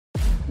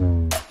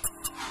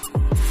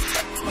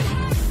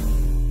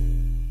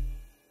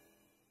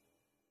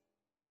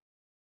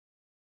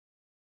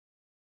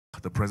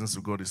The presence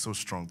of God is so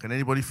strong. Can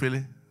anybody feel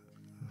it?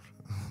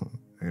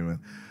 Amen.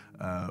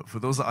 For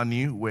those that are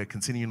new, we're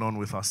continuing on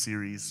with our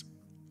series,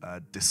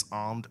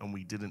 Disarmed, and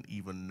we didn't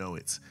even know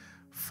it.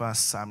 1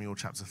 Samuel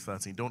chapter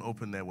 13. Don't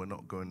open there. We're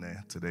not going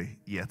there today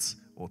yet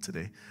or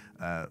today.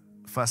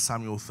 1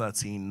 Samuel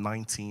 13,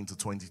 19 to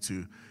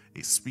 22.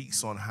 It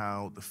speaks on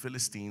how the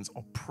Philistines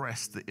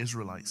oppressed the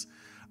Israelites.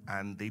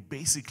 And they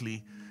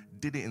basically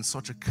did it in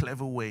such a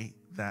clever way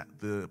that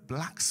the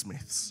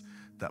blacksmiths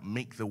that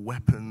make the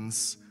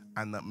weapons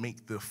and that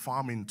make the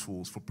farming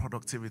tools for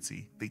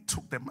productivity, they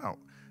took them out.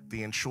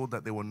 They ensured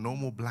that there were no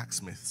more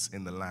blacksmiths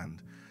in the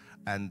land.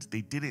 And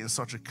they did it in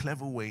such a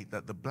clever way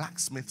that the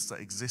blacksmiths that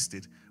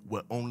existed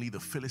were only the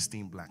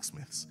Philistine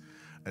blacksmiths.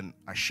 And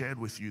I shared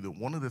with you that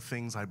one of the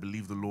things I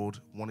believe the Lord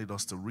wanted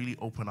us to really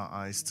open our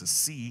eyes to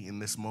see in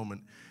this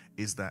moment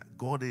is that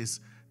God is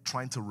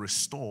trying to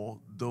restore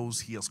those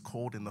he has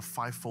called in the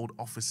fivefold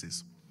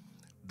offices.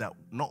 That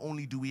not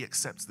only do we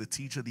accept the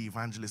teacher, the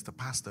evangelist, the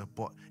pastor,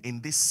 but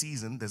in this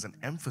season there's an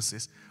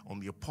emphasis on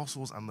the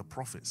apostles and the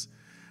prophets.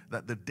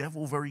 That the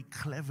devil very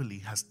cleverly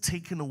has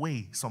taken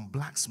away some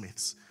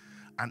blacksmiths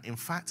and in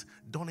fact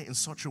done it in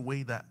such a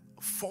way that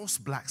false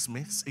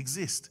blacksmiths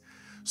exist.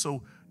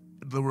 So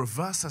the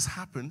reverse has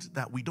happened,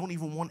 that we don't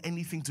even want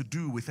anything to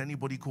do with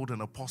anybody called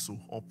an apostle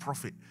or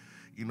prophet.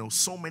 You know,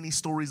 so many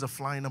stories are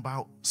flying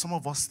about. Some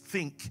of us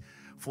think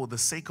for the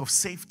sake of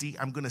safety,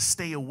 I'm going to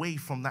stay away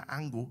from that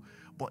angle,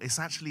 but it's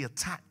actually a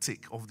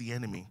tactic of the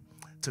enemy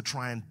to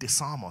try and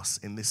disarm us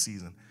in this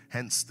season.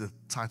 Hence the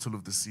title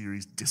of the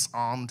series,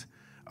 Disarmed,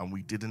 and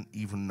we didn't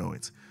even know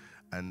it.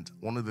 And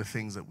one of the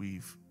things that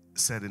we've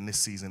said in this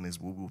season is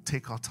we will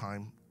take our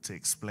time to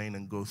explain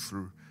and go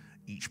through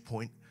each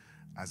point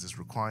as is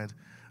required.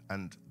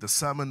 And the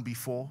sermon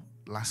before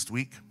last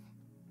week,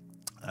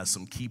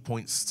 some key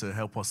points to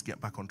help us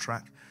get back on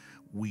track.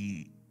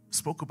 We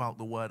spoke about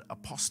the word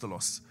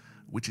apostolos,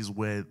 which is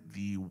where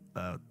the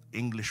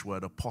English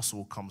word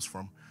apostle comes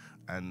from.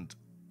 And,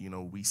 you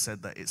know, we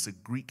said that it's a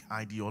Greek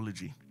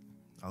ideology.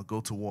 I'll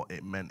go to what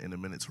it meant in a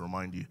minute to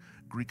remind you.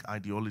 Greek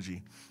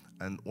ideology.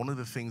 And one of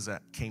the things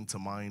that came to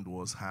mind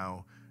was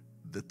how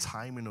the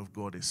timing of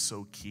God is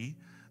so key.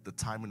 The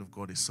timing of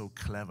God is so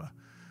clever.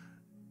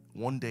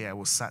 One day I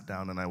was sat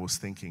down and I was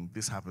thinking,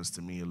 this happens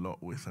to me a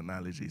lot with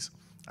analogies.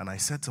 And I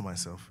said to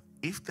myself,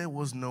 if there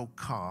was no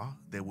car,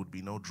 there would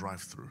be no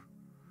drive-through.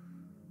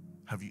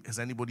 Has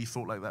anybody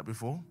thought like that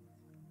before?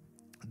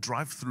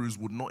 Drive-throughs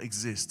would not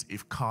exist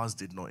if cars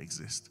did not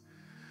exist.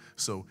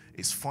 So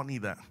it's funny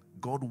that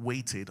God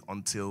waited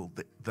until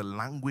the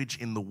language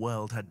in the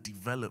world had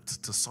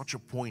developed to such a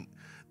point.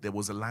 There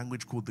was a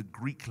language called the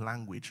Greek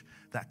language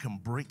that can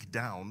break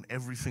down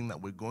everything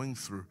that we're going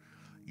through.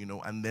 You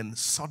know, and then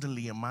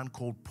suddenly a man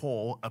called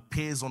Paul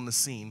appears on the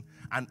scene.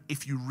 And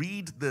if you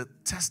read the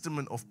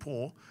testament of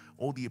Paul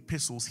or the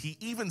epistles, he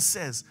even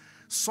says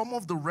some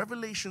of the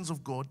revelations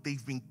of God,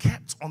 they've been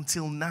kept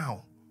until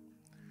now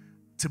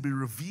to be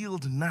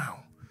revealed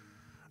now.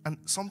 And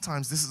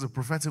sometimes this is a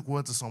prophetic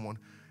word to someone.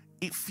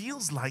 It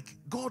feels like,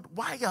 God,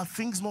 why are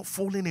things not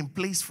falling in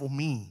place for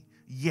me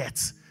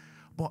yet?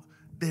 But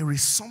there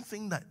is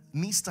something that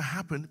needs to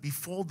happen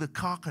before the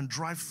car can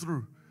drive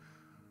through.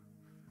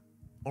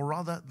 Or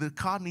rather, the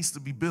car needs to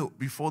be built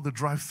before the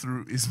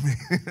drive-through is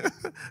made.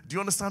 Do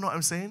you understand what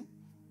I'm saying?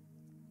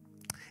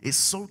 It's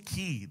so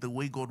key the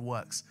way God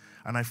works.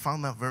 And I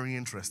found that very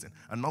interesting.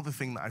 Another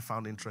thing that I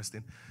found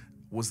interesting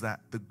was that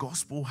the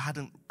gospel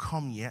hadn't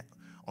come yet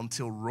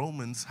until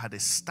Romans had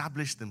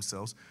established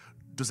themselves.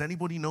 Does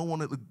anybody know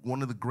one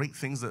of the great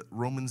things that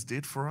Romans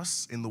did for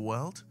us in the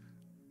world,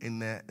 in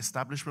their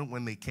establishment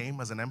when they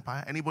came as an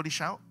empire? Anybody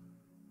shout?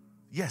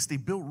 Yes, they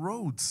built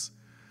roads.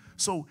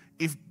 So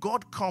if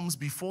God comes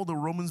before the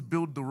Romans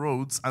build the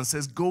roads and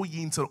says, go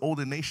ye into all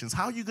the nations,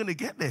 how are you going to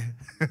get there?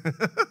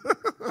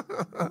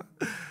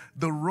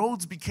 The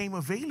roads became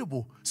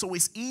available. So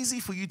it's easy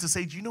for you to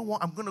say, do you know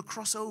what? I'm going to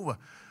cross over.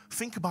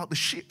 Think about the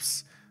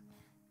ships.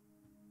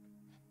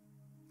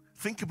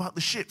 Think about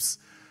the ships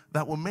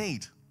that were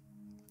made.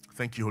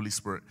 Thank you, Holy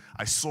Spirit.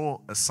 I saw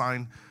a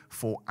sign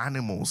for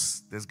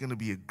animals. There's going to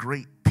be a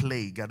great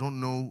plague. I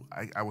don't know.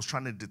 I was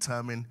trying to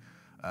determine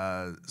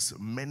so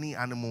many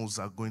animals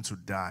are going to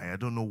die. I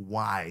don't know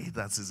why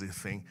that is a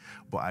thing,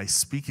 but I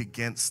speak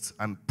against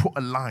and put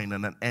a line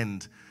and an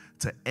end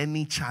to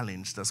any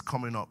challenge that's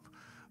coming up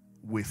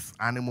with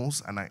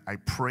animals, and I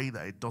pray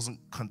that it doesn't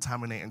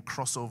contaminate and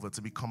cross over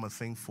to become a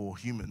thing for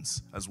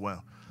humans as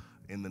well.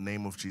 In the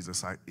name of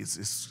Jesus,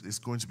 it's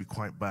going to be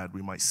quite bad.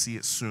 We might see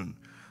it soon.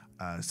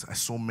 I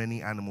saw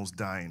many animals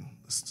dying.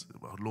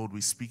 Lord,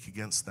 we speak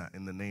against that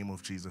in the name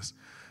of Jesus.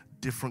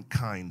 Different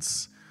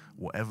kinds.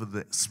 Whatever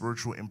the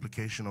spiritual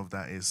implication of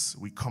that is,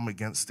 we come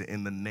against it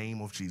in the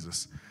name of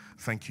Jesus.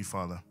 Thank you,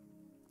 Father.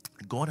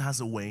 God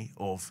has a way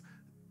of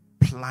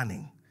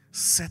planning,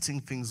 setting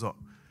things up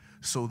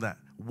so that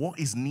what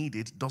is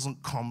needed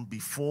doesn't come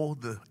before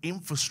the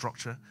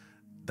infrastructure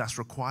that's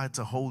required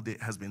to hold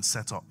it has been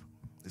set up.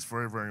 It's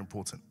very, very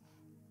important.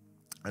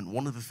 And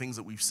one of the things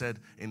that we've said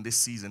in this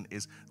season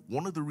is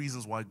one of the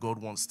reasons why God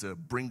wants to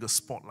bring the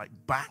spotlight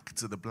back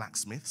to the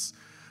blacksmiths,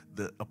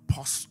 the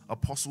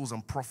apostles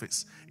and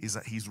prophets, is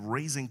that he's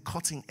raising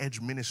cutting edge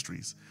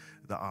ministries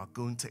that are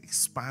going to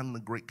expand the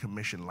Great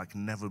Commission like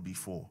never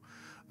before.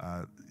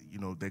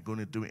 They're going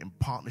to do it in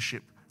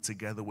partnership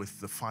together with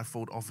the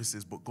fivefold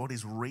offices, but God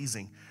is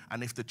raising.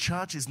 And if the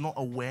church is not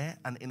aware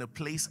and in a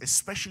place,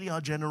 especially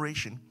our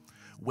generation,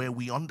 where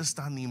we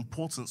understand the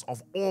importance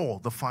of all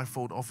the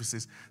fivefold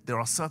offices, there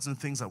are certain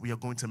things that we are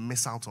going to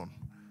miss out on.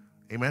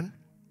 Amen?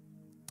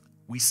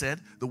 We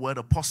said the word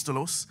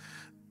apostolos,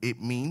 it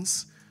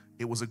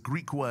was a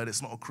Greek word.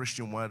 It's not a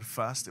Christian word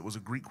first. It was a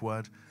Greek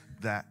word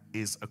that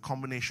is a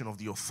combination of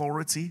the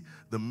authority,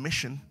 the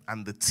mission,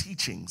 and the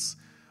teachings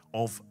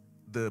of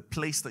the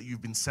place that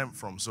you've been sent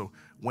from. So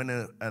when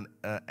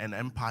an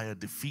empire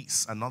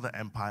defeats another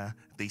empire,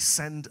 they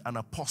send an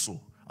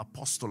apostle,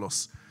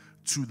 apostolos,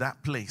 to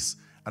that place.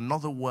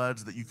 Another word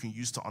that you can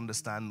use to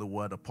understand the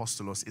word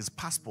apostolos is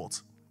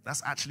passport.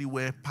 That's actually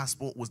where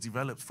passport was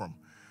developed from.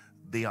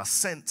 They are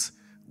sent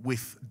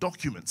with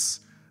documents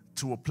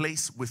to a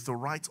place with the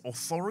right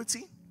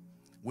authority,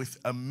 with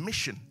a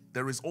mission.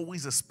 There is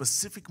always a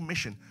specific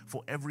mission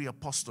for every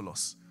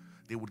apostolos.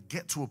 They would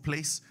get to a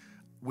place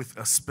with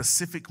a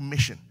specific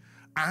mission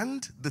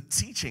and the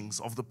teachings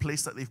of the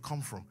place that they've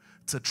come from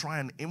to try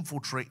and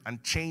infiltrate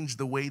and change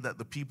the way that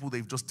the people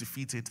they've just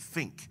defeated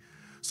think.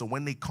 So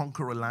when they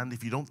conquer a land,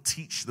 if you don't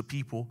teach the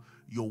people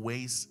your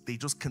ways, they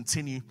just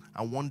continue,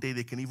 and one day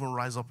they can even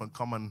rise up and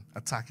come and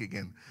attack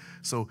again.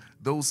 So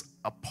those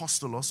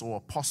apostolos, or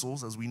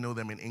apostles as we know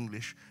them in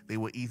English, they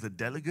were either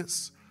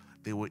delegates,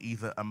 they were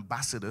either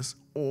ambassadors,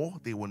 or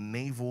they were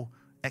naval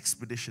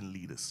expedition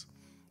leaders.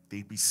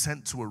 They'd be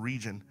sent to a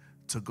region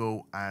to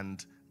go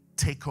and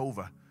take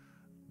over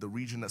the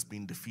region that's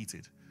been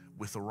defeated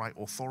with the right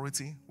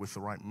authority, with the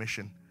right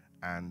mission,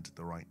 and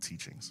the right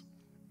teachings.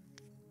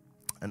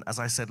 And as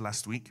I said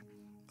last week,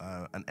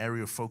 an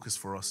area of focus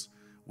for us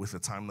with the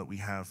time that we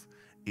have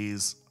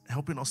is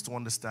helping us to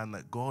understand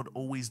that God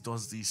always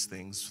does these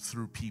things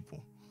through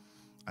people.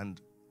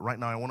 And right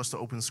now I want us to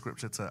open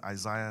scripture to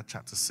Isaiah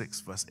chapter 6,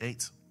 verse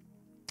 8.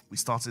 We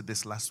started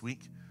this last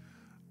week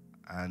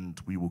and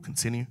we will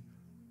continue.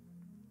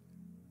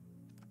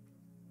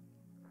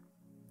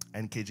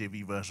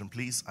 NKJV version,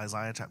 please.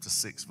 Isaiah chapter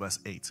 6, verse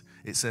 8.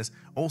 It says,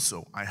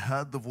 "Also, I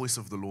heard the voice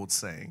of the Lord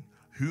saying,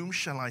 whom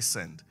shall I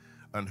send?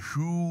 And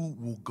who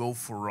will go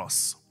for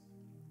us?"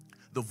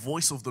 The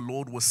voice of the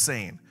Lord was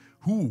saying,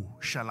 who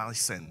shall I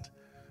send?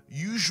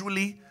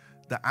 Usually,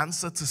 the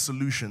answer to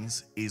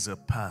solutions is a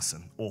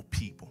person or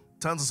people.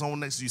 Turn to someone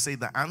next to you, say,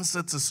 the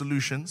answer to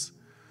solutions.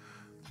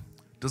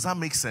 Does that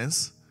make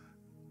sense?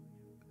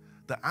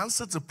 The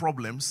answer to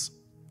problems,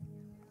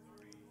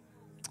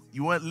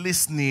 you weren't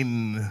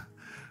listening.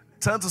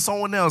 Turn to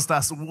someone else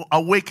that's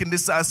awake in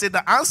this side. Say,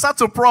 the answer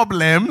to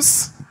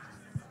problems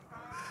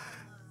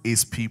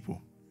is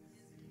people.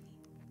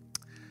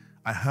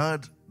 I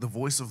heard the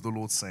voice of the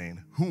Lord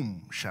saying,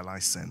 whom shall I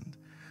send?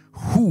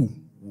 Who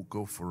will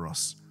go for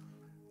us?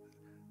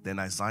 Then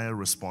Isaiah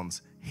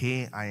responds,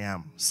 here I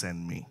am,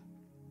 send me.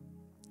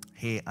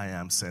 Here I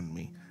am, send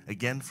me.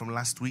 Again, from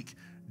last week,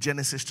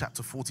 Genesis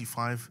chapter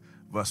 45,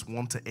 verse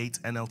 1 to 8,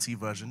 NLT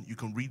version. You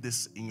can read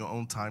this in your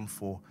own time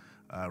for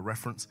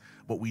reference.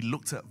 But we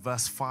looked at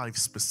verse 5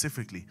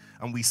 specifically,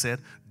 and we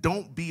said,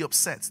 don't be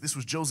upset. This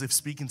was Joseph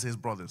speaking to his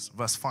brothers.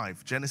 Verse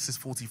 5, Genesis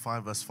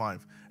 45, verse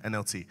 5,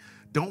 NLT.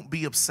 Don't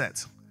be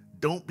upset.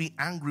 Don't be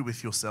angry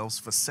with yourselves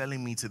for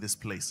selling me to this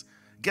place.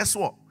 Guess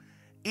what?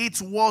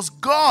 It was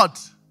God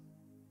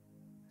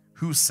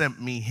who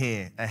sent me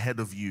here ahead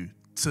of you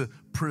to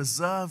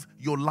preserve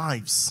your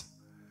lives.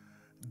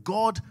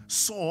 God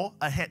saw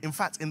ahead. In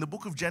fact, in the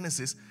book of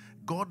Genesis,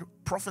 God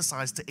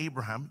prophesies to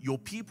Abraham, your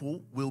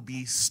people will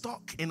be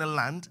stuck in a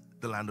land,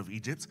 the land of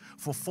Egypt,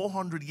 for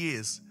 400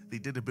 years. They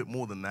did a bit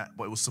more than that,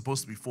 but it was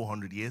supposed to be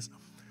 400 years.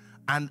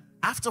 And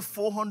after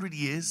 400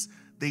 years,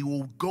 they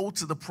will go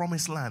to the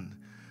promised land.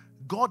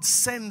 God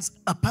sends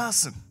a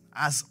person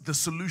as the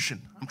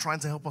solution. I'm trying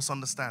to help us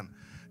understand.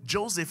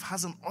 Joseph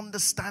has an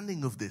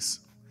understanding of this.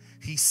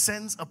 He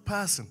sends a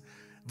person.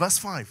 Verse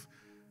 5,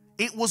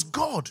 it was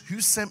God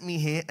who sent me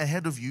here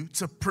ahead of you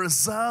to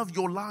preserve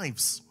your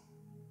lives.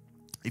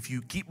 If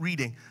you keep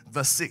reading,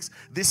 verse 6,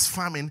 this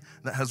famine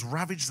that has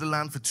ravaged the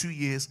land for 2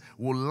 years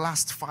will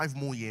last 5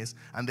 more years,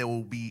 and there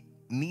will be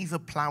neither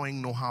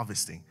plowing nor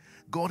harvesting.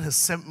 God has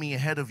sent me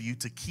ahead of you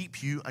to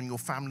keep you and your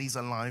families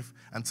alive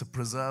and to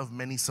preserve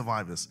many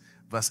survivors.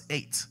 Verse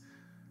 8,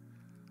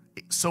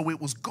 so it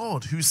was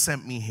God who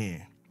sent me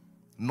here,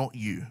 not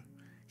you.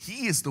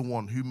 He is the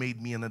one who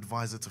made me an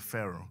advisor to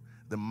Pharaoh,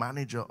 the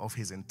manager of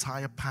his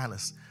entire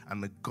palace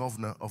and the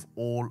governor of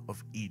all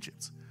of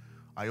Egypt.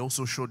 I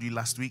also showed you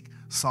last week,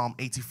 Psalm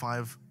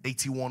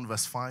 81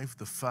 verse 5,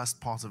 the first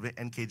part of it,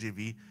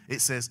 NKJV. It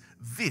says,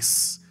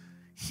 this,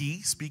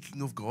 he,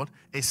 speaking of God,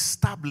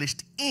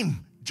 established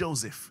in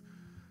Joseph.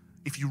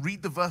 If you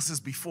read the verses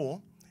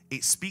before,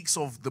 it speaks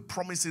of the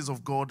promises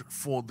of God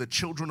for the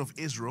children of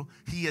Israel.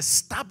 He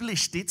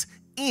established it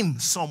in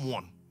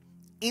someone,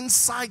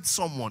 inside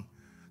someone.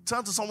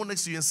 Turn to someone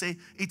next to you and say,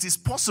 it is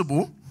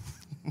possible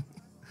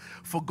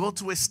for God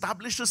to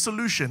establish a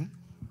solution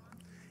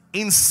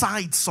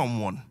inside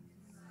someone.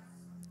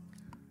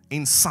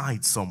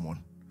 Inside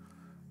someone.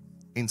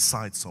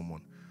 Inside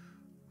someone.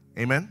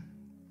 Amen?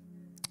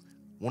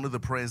 One of the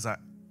prayers that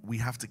we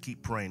have to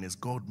keep praying is,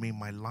 God, may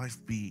my life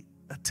be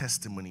a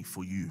testimony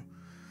for you.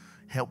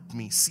 Help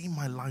me see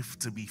my life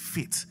to be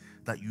fit,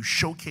 that you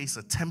showcase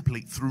a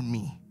template through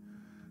me,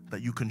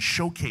 that you can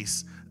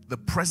showcase the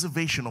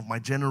preservation of my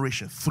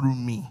generation through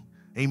me.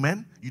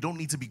 Amen? You don't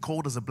need to be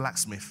called as a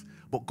blacksmith,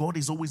 but God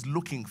is always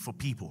looking for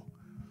people.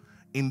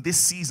 In this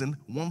season,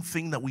 one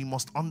thing that we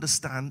must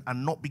understand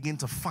and not begin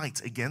to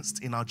fight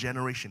against in our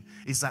generation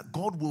is that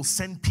God will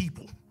send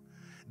people.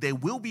 There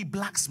will be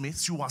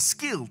blacksmiths who are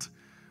skilled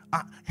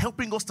at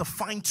helping us to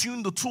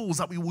fine-tune the tools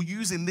that we will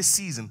use in this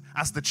season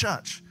as the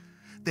church.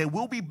 There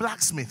will be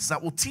blacksmiths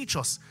that will teach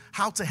us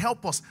how to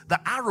help us, the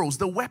arrows,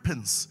 the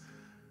weapons,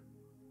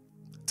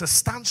 to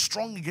stand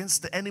strong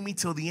against the enemy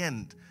till the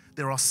end.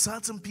 There are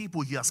certain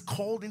people he has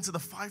called into the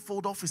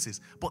fivefold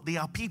offices, but they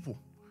are people.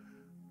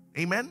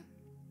 Amen?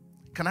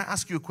 Can I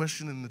ask you a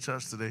question in the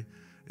church today?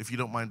 If you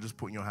don't mind just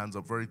putting your hands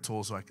up very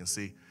tall so I can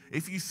see.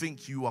 If you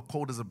think you are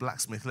called as a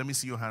blacksmith, let me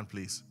see your hand,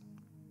 please.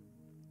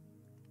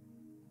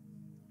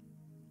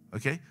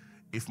 Okay?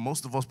 If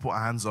most of us put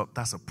our hands up,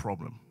 that's a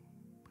problem.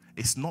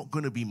 It's not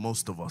going to be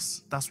most of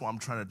us. That's what I'm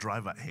trying to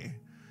drive at here.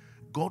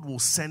 God will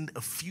send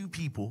a few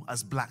people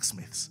as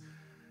blacksmiths.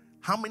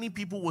 How many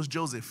people was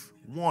Joseph?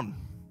 1.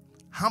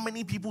 How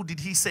many people did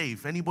he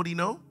save? Anybody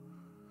know?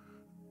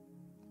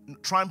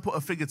 Try and put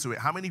a figure to it.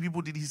 How many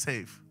people did he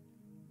save?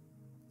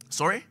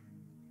 Sorry?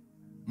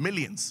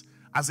 Millions.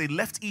 As they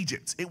left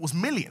Egypt, it was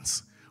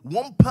millions.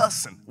 One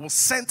person was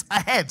sent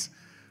ahead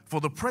for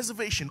the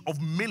preservation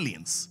of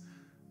millions.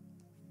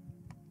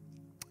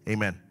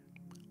 Amen.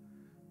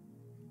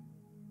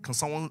 Can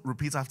someone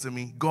repeat after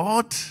me?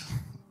 God,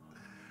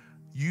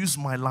 use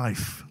my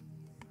life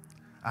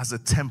as a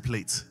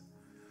template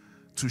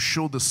to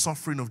show the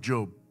suffering of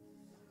Job.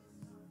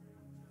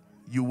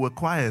 You were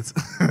quiet.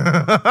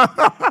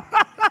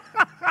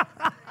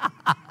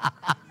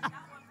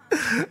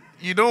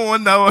 You don't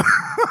want that one.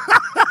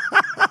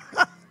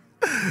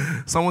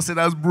 Someone said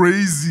that's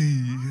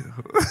brazy.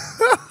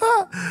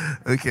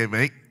 Okay,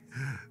 mate.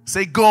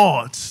 Say,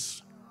 God,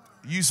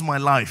 use my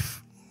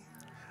life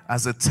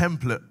as a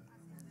template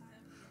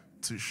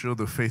to show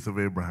the faith of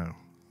Abraham.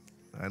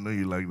 I know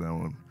you like that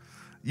one.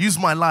 Use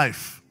my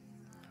life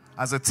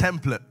as a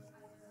template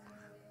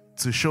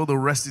to show the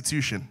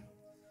restitution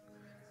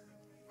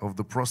of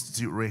the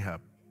prostitute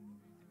Rahab.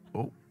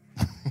 Oh.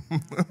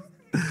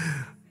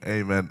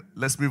 Amen.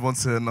 Let's move on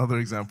to another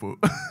example.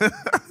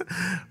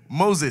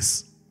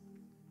 Moses.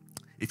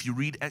 If you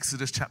read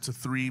Exodus chapter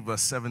 3,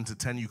 verse 7 to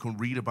 10, you can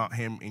read about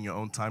him in your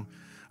own time.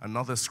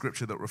 Another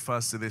scripture that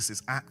refers to this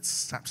is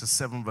Acts chapter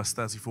 7, verse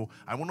 34.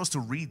 I want us to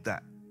read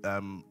that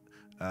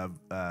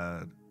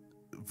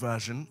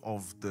version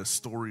of the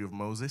story of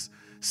Moses.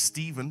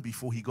 Stephen,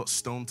 before he got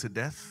stoned to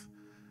death,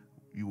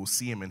 you will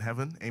see him in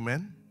heaven.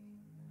 Amen.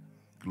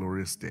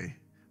 Glorious day.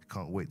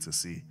 Can't wait to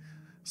see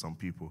some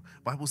people.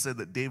 Bible said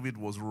that David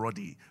was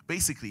ruddy.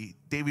 Basically,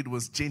 David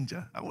was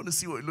ginger. I want to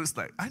see what it looks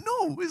like. I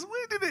know, it's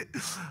weird, isn't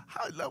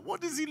it?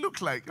 What does he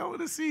look like? I want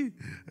to see.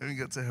 Let me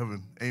get to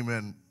heaven.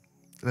 Amen.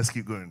 Let's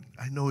keep going.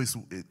 I know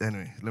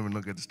anyway, let me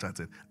not get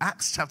distracted.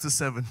 Acts chapter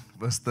 7,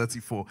 verse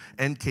 34,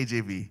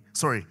 NKJV.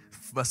 Sorry,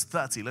 verse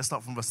 30. Let's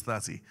start from verse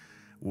 30.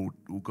 We'll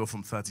go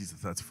from 30 to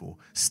 34.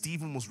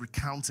 Stephen was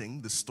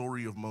recounting the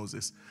story of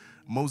Moses.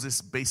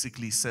 Moses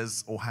basically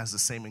says or has the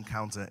same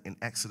encounter in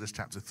Exodus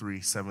chapter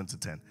 3, 7 to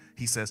 10.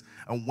 He says,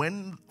 and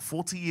when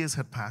 40 years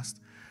had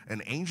passed,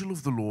 an angel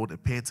of the Lord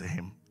appeared to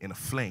him in a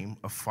flame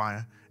of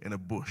fire in a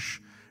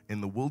bush in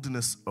the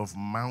wilderness of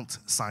Mount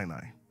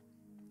Sinai.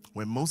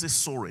 When Moses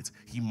saw it,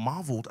 he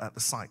marveled at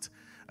the sight.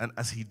 And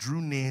as he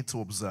drew near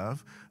to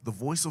observe, the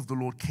voice of the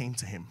Lord came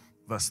to him,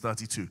 verse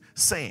 32,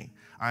 saying,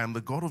 I am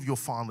the God of your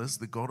fathers,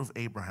 the God of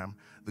Abraham,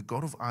 the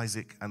God of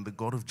Isaac, and the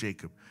God of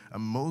Jacob.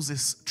 And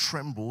Moses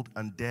trembled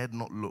and dared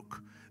not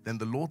look. Then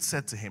the Lord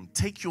said to him,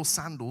 take your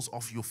sandals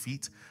off your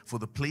feet, for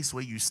the place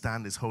where you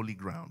stand is holy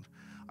ground.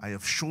 I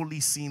have surely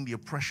seen the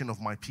oppression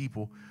of my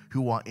people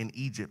who are in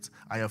Egypt.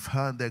 I have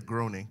heard their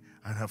groaning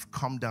and have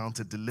come down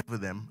to deliver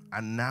them.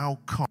 And now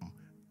come.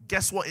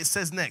 Guess what it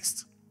says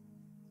next?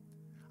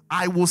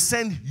 I will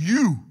send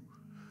you.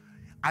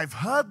 I've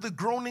heard the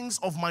groanings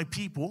of my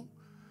people.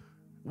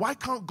 Why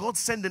can't God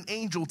send an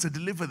angel to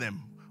deliver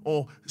them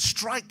or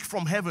strike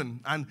from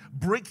heaven and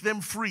break them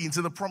free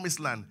into the promised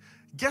land?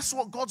 Guess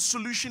what God's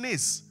solution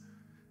is?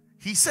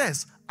 He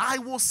says, I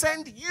will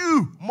send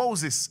you,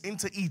 Moses,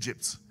 into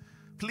Egypt.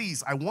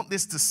 Please, I want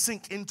this to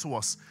sink into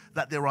us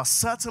that there are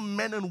certain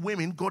men and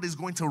women God is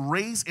going to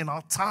raise in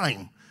our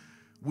time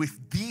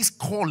with these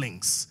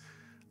callings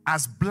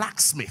as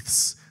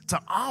blacksmiths to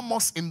arm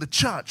us in the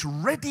church,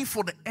 ready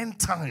for the end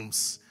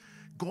times.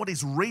 God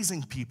is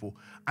raising people.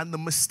 And the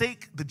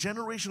mistake the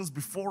generations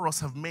before us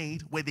have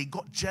made, where they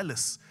got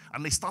jealous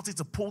and they started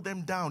to pull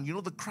them down. You know,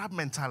 the crab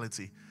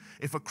mentality.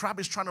 If a crab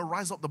is trying to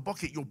rise up the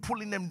bucket, you're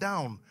pulling them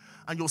down.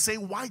 And you're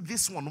saying, why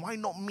this one? Why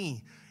not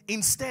me?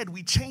 Instead,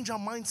 we change our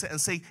mindset and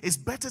say, it's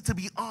better to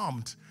be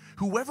armed.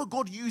 Whoever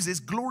God uses,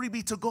 glory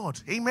be to God.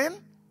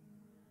 Amen?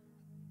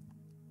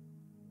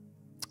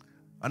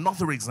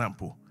 Another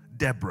example,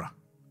 Deborah.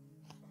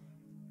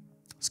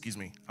 Excuse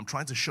me. I'm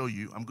trying to show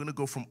you. I'm going to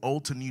go from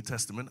Old to New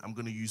Testament. I'm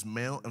going to use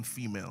male and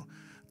female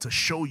to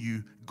show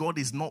you God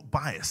is not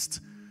biased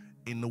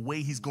in the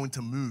way he's going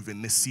to move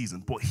in this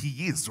season. But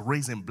he is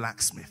raising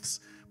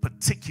blacksmiths,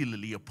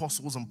 particularly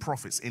apostles and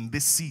prophets in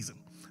this season.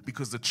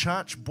 Because the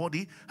church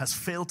body has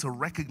failed to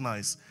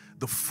recognize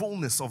the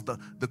fullness of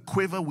the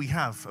quiver we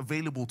have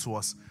available to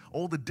us.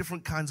 All the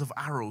different kinds of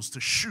arrows to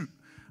shoot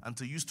and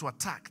to use to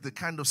attack. The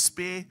kind of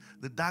spear,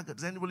 the dagger.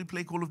 Does anybody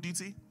play Call of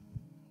Duty?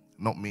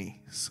 Not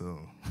me, so.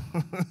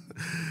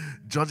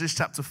 Judges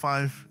chapter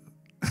 5.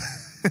 I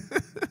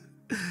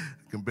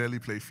can barely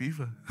play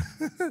FIFA.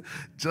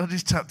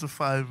 Judges chapter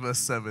 5 verse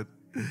 7.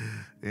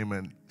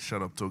 Amen.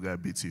 Shut up, Toga, I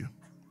beat you.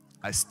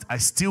 I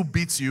still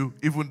beat you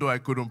even though I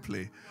couldn't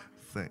play.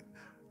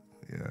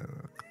 Yeah,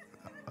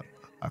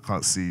 I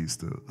can't see you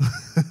still.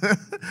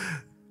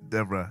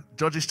 Deborah.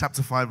 Judges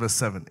chapter 5 verse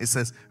 7. It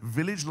says,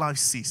 village life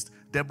ceased.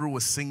 Deborah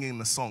was singing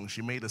the song.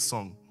 She made a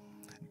song.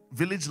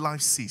 Village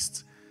life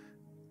ceased.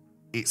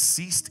 It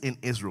ceased in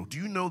Israel. Do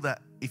you know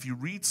that if you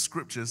read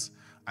scriptures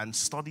and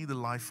study the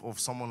life of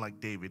someone like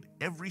David,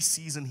 every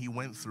season he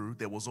went through,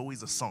 there was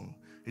always a song.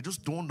 It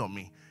just dawned on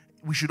me.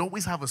 We should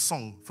always have a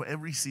song for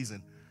every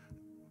season.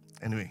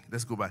 Anyway,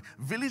 let's go back.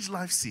 Village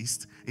life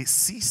ceased. It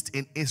ceased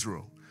in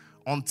Israel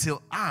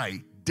until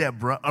I,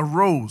 Deborah,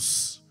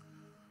 arose.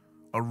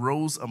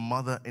 Arose a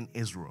mother in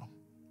Israel.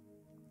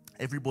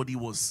 Everybody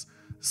was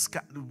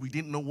scattered. We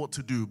didn't know what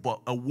to do,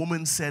 but a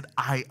woman said,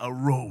 I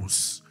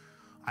arose.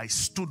 I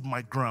stood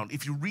my ground.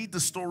 If you read the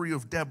story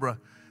of Deborah,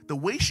 the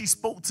way she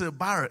spoke to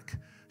Barak,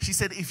 she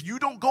said, if you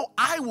don't go,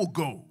 I will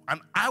go. And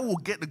I will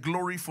get the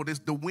glory for this,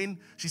 the win.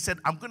 She said,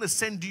 I'm going to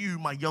send you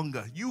my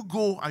younger. You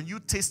go and you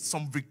taste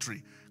some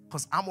victory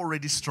because I'm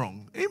already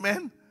strong.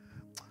 Amen.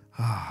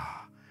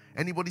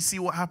 Anybody see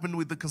what happened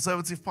with the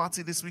Conservative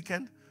Party this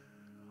weekend?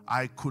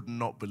 I could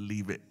not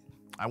believe it.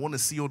 I want to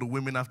see all the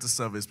women after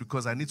service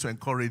because I need to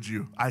encourage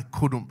you. I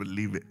couldn't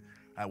believe it.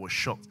 I was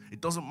shocked.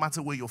 It doesn't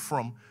matter where you're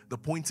from. The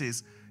point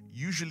is,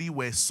 usually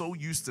we're so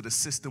used to the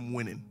system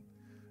winning.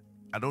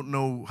 I don't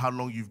know how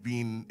long you've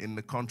been in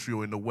the country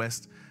or in the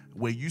West.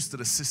 We're used to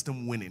the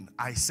system winning.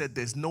 I said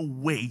there's no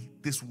way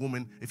this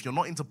woman, if you're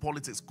not into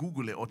politics,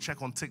 Google it or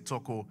check on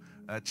TikTok or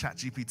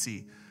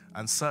ChatGPT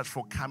and search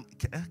for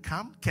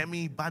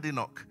Kemi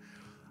Badenoch.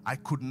 I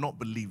could not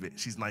believe it.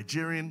 She's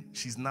Nigerian.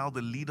 She's now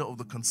the leader of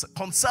the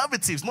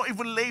Conservatives, not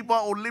even Labour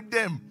or Lib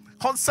Dem.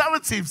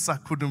 Conservatives, I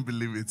couldn't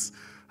believe it.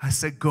 I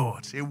said,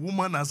 God, a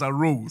woman has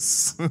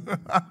arose.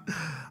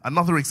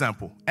 Another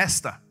example,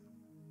 Esther.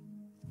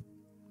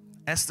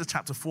 Esther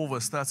chapter 4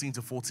 verse 13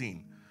 to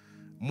 14.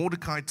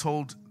 Mordecai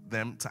told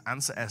them to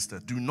answer Esther,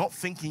 do not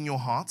think in your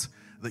heart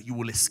that you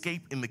will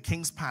escape in the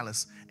king's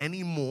palace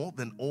any more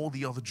than all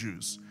the other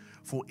Jews.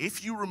 For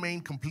if you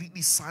remain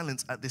completely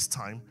silent at this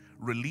time,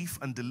 relief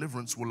and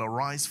deliverance will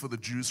arise for the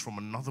Jews from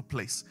another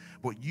place.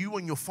 But you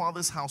and your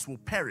father's house will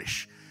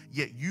perish.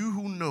 Yet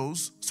who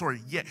knows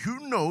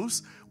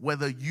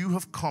whether you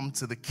have come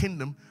to the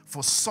kingdom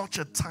for such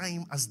a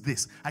time as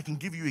this. I can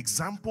give you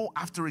example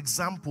after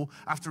example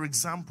after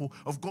example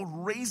of God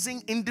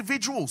raising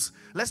individuals.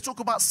 Let's talk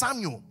about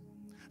Samuel.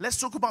 Let's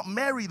talk about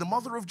Mary, the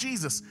mother of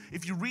Jesus.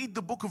 If you read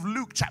the book of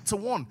Luke chapter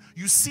 1,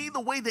 you see the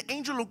way the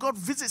angel of God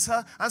visits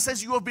her and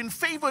says, you have been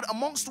favored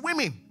amongst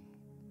women.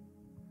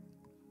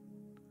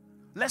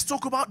 Let's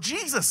talk about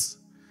Jesus.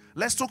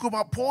 Let's talk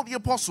about Paul the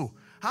apostle.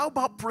 How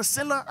about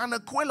Priscilla and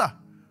Aquila?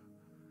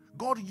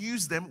 God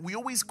used them. We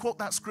always quote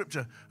that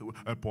scripture.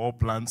 Paul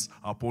plants,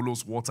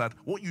 Apollos watered.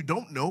 What you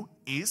don't know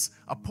is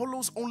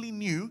Apollos only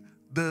knew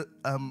the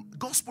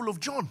gospel of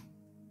John.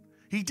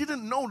 He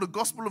didn't know the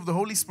gospel of the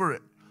Holy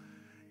Spirit.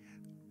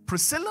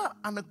 Priscilla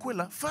and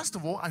Aquila, first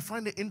of all, I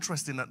find it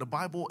interesting that the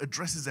Bible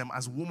addresses them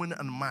as woman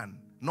and man,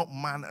 not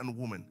man and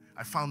woman.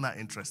 I found that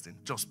interesting,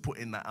 just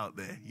putting that out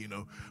there, you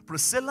know.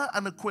 Priscilla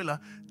and Aquila,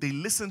 they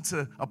listen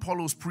to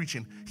Apollos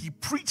preaching. He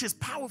preaches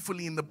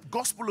powerfully in the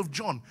Gospel of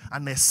John,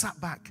 and they're sat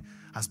back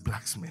as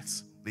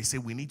blacksmiths. They say,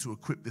 we need to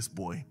equip this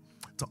boy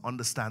to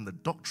understand the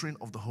doctrine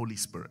of the Holy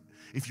Spirit.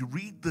 If you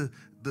read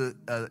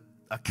the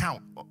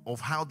account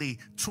of how they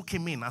took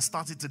him in and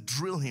started to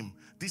drill him,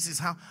 this is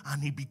how,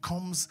 and he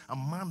becomes a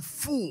man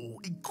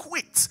full,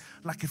 equipped,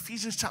 like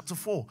Ephesians chapter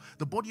 4.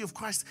 The body of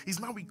Christ is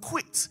now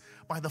equipped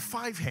by the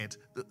five-head,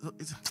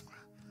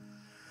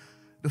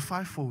 the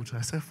fivefold, I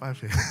said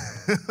five-head,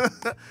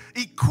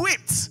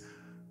 equipped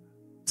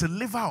to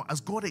live out as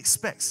God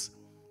expects.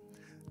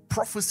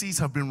 prophecies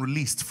have been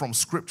released from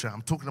scripture.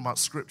 I'm talking about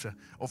scripture,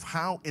 of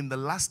how in the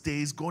last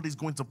days God is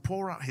going to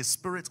pour out his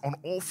spirit on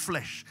all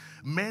flesh,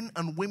 men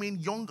and women,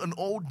 young and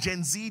old,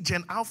 Gen Z,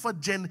 Gen Alpha,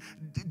 Gen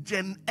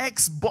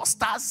X,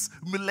 Busters,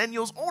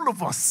 millennials, all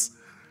of us.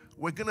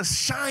 We're going to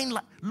shine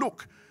like,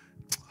 look,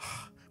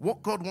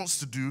 what God wants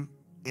to do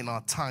in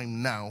our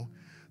time now,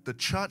 the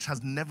church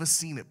has never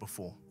seen it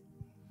before.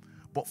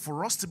 But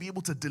for us to be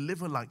able to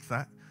deliver like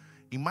that,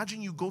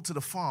 imagine you go to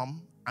the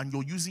farm and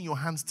you're using your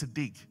hands to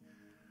dig.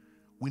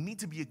 We need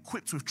to be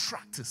equipped with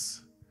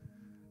tractors,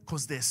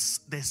 because there's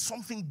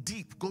something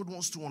deep God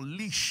wants to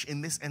unleash in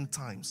this end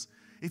times.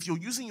 If you're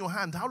using your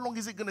hand, how long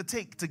is it going to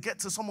take to get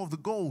to some of the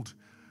gold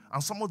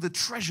and some of the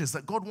treasures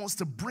that God wants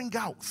to bring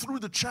out through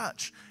the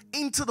church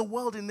into the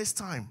world in this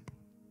time?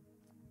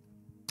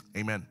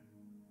 Amen.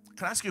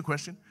 Can I ask you a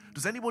question?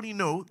 Does anybody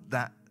know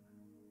that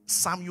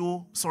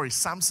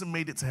Samson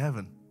made it to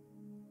heaven?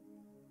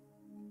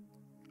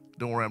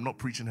 Don't worry, I'm not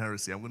preaching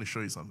heresy. I'm going to show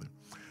you something.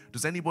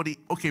 Does anybody,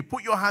 okay,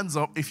 put your hands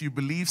up if you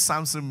believe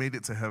Samson made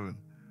it to heaven.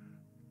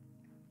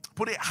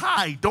 Put it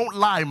high. Don't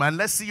lie, man.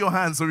 Let's see your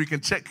hands so we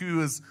can check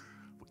who is.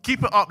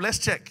 Keep it up. Let's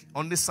check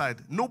on this side.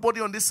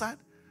 Nobody on this side?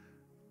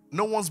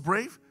 No one's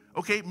brave?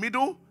 Okay,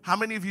 middle. How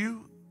many of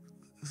you?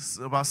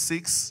 About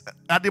 6.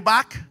 At the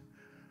back?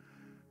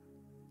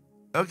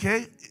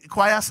 Okay,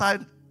 choir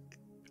side.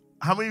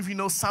 How many of you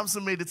know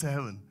Samson made it to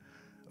heaven?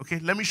 Okay,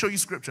 let me show you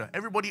scripture.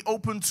 Everybody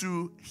open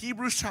to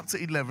Hebrews chapter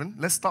 11.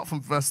 Let's start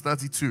from verse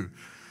 32.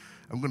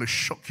 I'm going to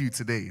shock you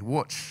today.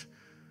 Watch.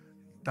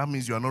 That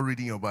means you are not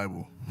reading your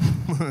Bible.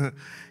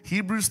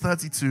 Hebrews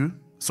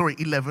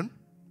 11.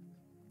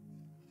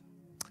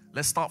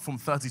 Let's start from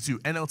 32,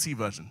 NLT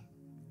version.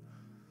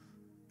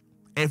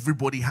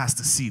 Everybody has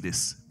to see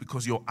this,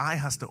 because your eye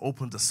has to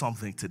open to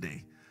something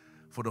today.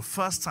 For the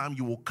first time,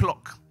 you will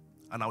clock,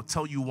 and I'll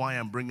tell you why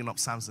I'm bringing up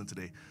Samson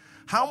today.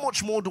 How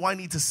much more do I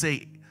need to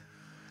say?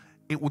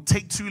 It would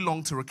take too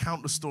long to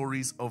recount the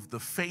stories of the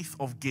faith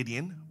of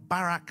Gideon,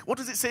 Barak. What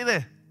does it say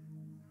there?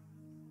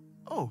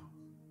 Oh,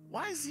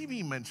 why is he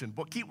being mentioned?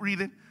 But keep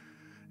reading.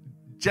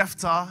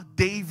 Jephthah,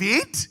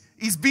 David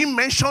is being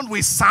mentioned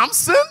with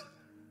Samson.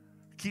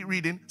 Keep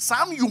reading.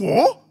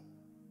 Samuel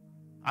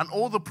and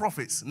all the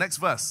prophets. Next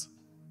verse.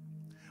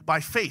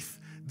 By faith,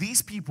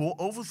 these people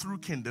overthrew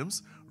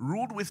kingdoms,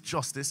 ruled with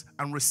justice,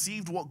 and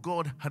received what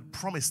God had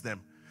promised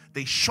them.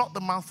 They shut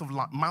the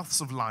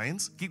mouths of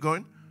lions. Keep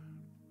going.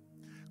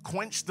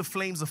 Quenched the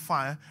flames of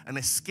fire and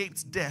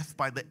escaped death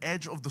by the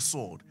edge of the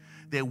sword.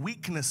 Their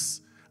weakness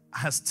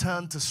has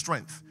turned to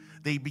strength.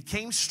 They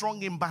became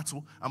strong in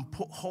battle and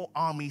put whole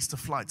armies to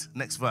flight.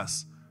 Next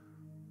verse.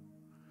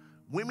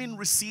 Women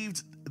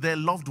received their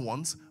loved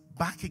ones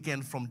back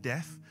again from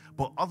death,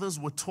 but others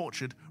were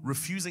tortured,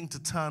 refusing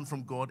to turn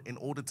from God in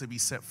order to be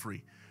set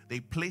free. They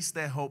placed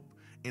their hope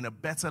in a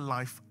better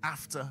life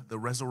after the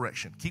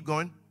resurrection. Keep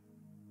going.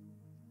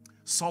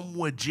 Some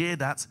were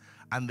jeered at,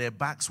 and their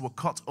backs were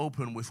cut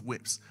open with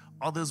whips.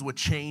 Others were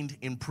chained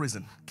in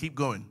prison. Keep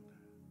going.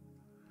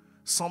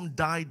 Some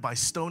died by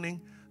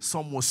stoning.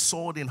 Some were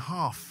sawed in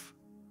half.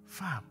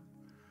 Fam.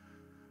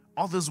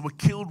 Others were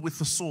killed with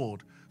the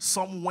sword.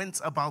 Some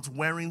went about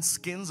wearing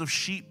skins of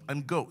sheep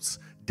and goats,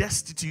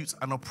 destitute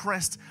and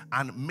oppressed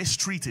and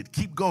mistreated.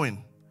 Keep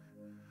going.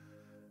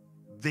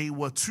 They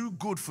were too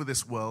good for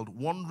this world,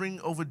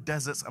 wandering over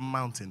deserts and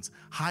mountains,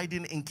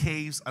 hiding in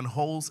caves and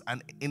holes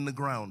in the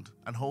ground.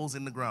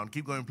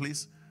 Keep going,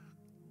 please.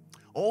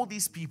 All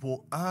these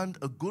people earned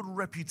a good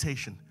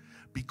reputation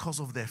because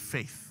of their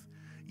faith,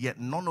 yet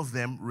none of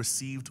them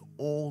received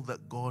all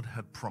that God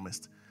had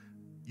promised.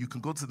 You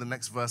can go to the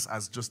next verse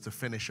as just a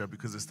finisher,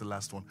 because it's the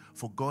last one.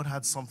 For God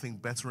had something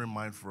better in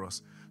mind for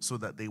us, so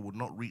that they would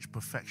not reach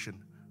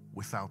perfection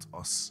without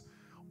us.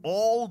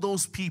 All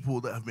those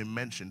people that have been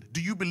mentioned.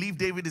 Do you believe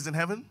David is in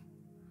heaven?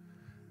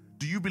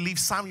 Do you believe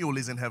Samuel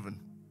is in heaven?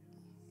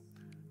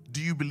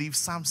 Do you believe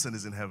Samson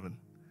is in heaven?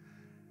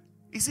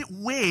 Is it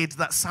weird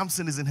that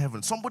Samson is in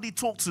heaven? Somebody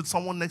talk to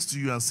someone next to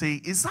you and say,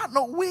 is that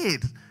not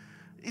weird?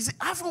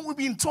 Haven't we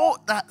been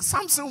taught that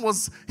Samson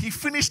he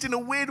finished in a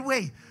weird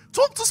way?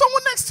 Talk to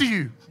someone next to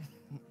you.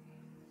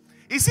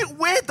 Is it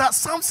weird that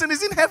Samson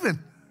is in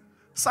heaven?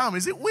 Sam,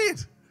 is it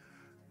weird?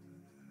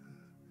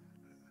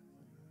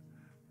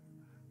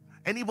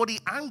 Anybody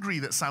angry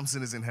that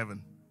Samson is in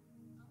heaven?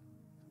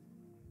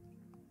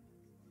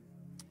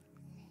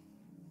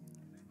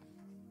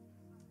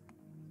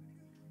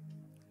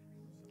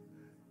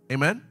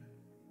 Amen?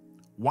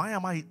 Why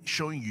am I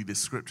showing you this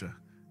scripture?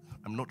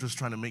 I'm not just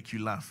trying to make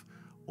you laugh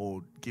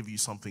or give you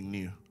something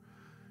new.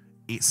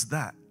 It's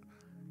that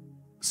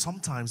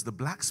sometimes the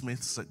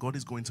blacksmiths that God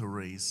is going to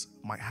raise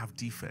might have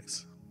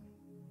defects.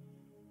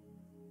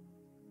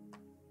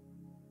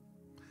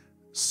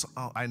 So,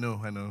 I know.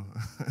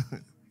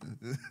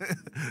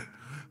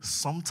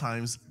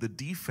 Sometimes the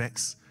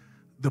defects,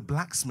 the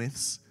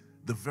blacksmiths,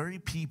 the very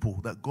people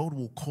that God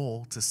will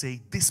call to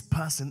say, this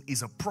person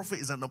is a prophet,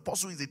 is an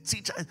apostle, is a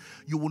teacher,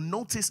 you will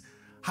notice.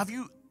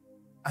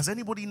 Has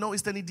anybody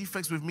noticed any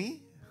defects with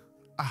me?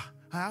 I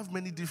have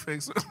many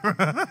defects.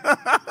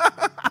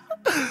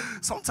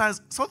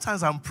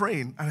 Sometimes I'm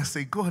praying and I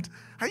say, God,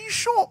 are you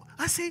sure?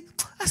 I say,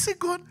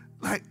 God,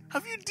 like,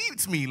 have you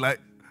deeped me? Like,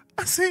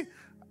 I say,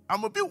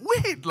 I'm a bit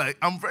weird. Like,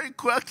 I'm very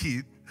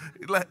quirky.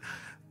 Like,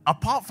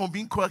 apart from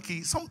being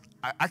quirky,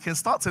 I can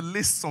start to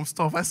list some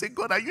stuff. I say,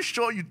 God, are you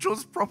sure you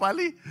chose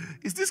properly?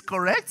 Is this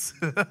correct?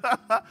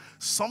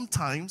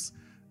 Sometimes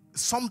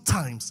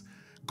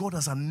God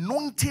has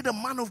anointed a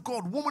man of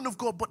God, woman of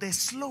God, but they're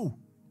slow.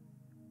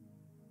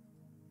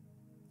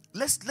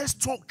 Let's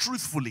talk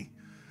truthfully.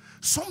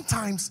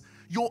 Sometimes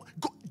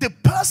the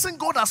person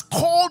God has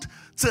called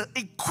to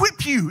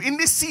equip you in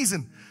this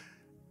season,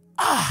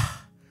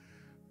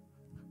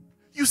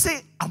 you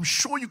say, I'm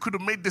sure you could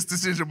have made this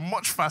decision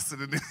much faster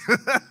than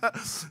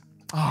this.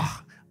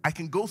 I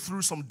can go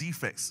through some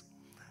defects.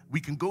 We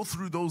can go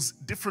through those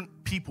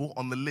different people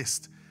on the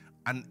list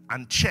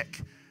and check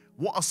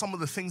what are some of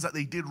the things that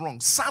they did wrong.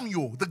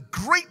 Samuel, the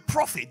great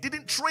prophet,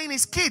 didn't train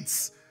his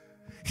kids.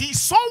 He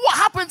saw what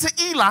happened to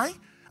Eli,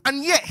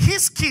 and yet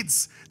his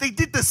kids, they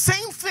did the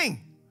same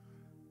thing.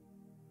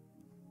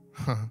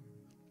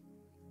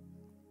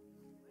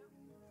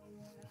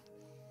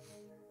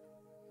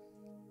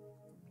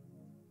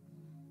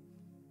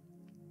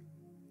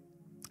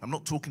 I'm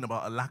not talking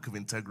about a lack of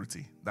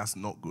integrity. That's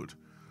not good.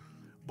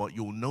 But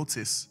you'll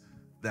notice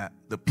that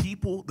the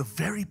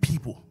very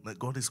people that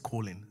God is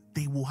calling,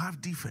 they will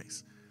have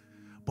defects.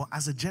 But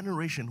as a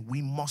generation,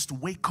 we must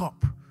wake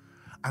up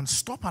and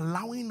stop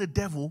allowing the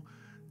devil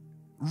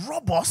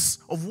rob us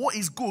of what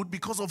is good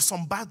because of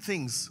some bad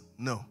things.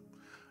 No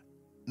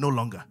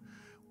longer.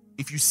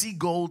 If you see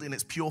gold in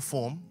its pure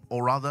form,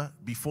 or rather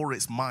before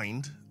it's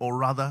mined, or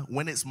rather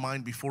when it's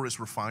mined before it's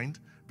refined,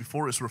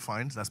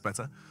 that's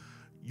better,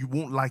 you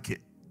won't like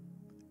it.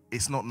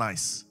 It's not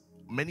nice.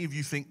 Many of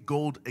you think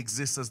gold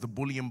exists as the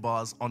bullion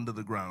bars under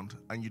the ground,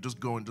 and you just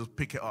go and just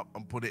pick it up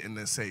and put it in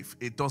the safe.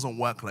 It doesn't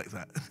work like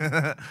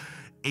that.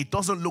 It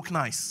doesn't look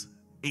nice.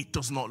 It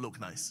does not look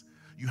nice.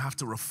 You have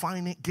to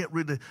refine it, get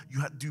rid of it. You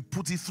have to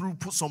put it through,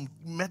 put some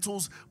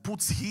metals,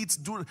 put heat,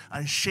 do it,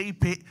 and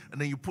shape it,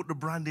 and then you put the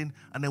brand in,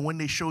 and then when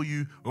they show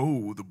you,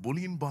 oh, the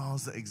bullion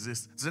bars that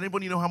exist. Does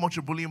anybody know how much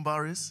a bullion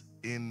bar is?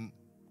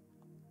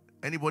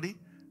 Anybody?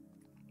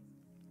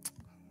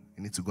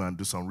 You need to go and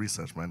do some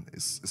research, man.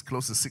 It's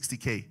close to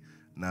 60K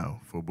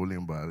now for a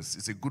bullion bar.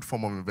 It's a good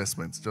form of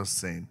investment, just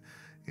saying,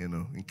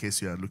 in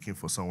case you are looking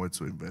for somewhere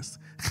to invest.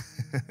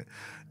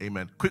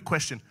 Amen. Quick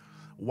question.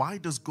 Why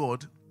does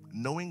God,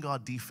 knowing our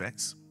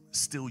defects,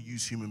 still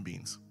use human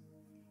beings?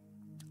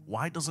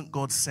 Why doesn't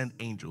God send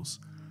angels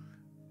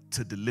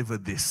to deliver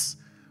this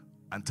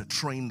and to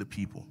train the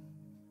people?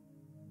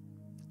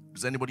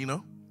 Does anybody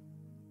know?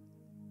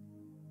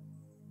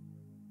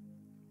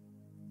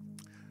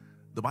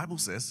 The Bible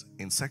says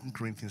in 2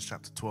 Corinthians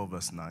chapter 12,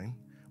 verse 9,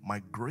 my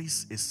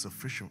grace is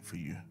sufficient for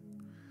you,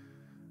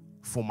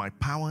 for my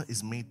power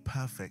is made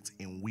perfect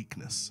in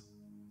weakness.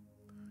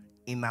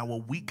 In our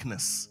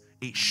weakness,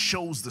 it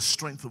shows the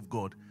strength of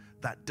God,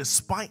 that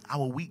despite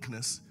our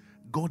weakness,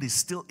 God is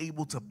still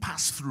able to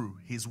pass through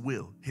his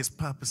will, his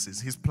purposes,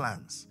 his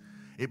plans.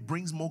 It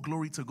brings more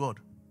glory to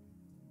God.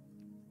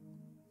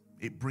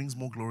 It brings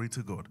more glory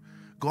to God.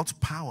 God's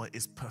power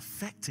is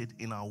perfected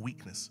in our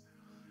weakness.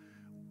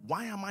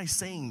 Why am I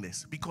saying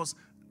this? Because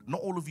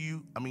not all of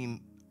you,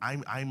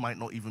 I might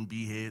not even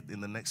be here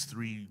in the next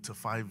 3 to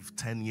 5,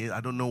 10 years.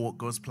 I don't know what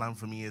God's plan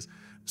for me is.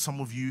 Some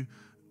of you,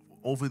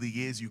 over the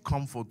years, you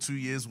come for 2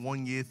 years,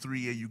 1 year, 3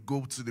 years, you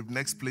go to the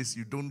next place.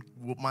 You don't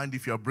mind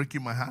if you are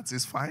breaking my heart.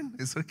 It's fine.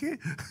 It's okay.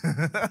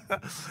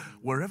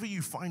 Wherever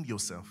you find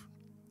yourself,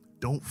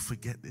 don't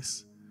forget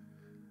this.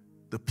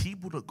 The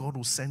people that God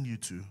will send you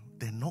to,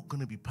 they're not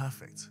going to be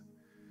perfect.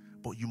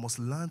 But you must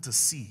learn to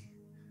see.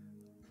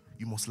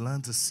 You must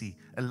learn to see.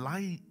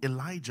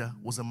 Elijah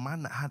was a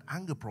man that had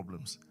anger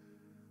problems.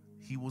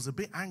 He was a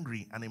bit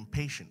angry and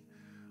impatient.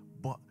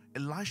 But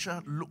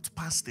Elisha looked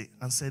past it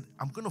and said,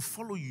 I'm going to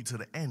follow you to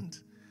the end.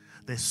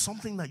 There's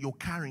something that you're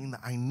carrying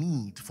that I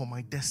need for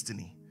my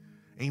destiny.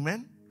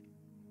 Amen?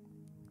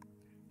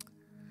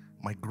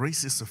 My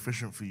grace is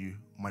sufficient for you.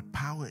 My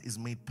power is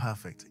made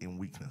perfect in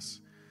weakness.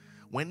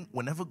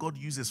 Whenever God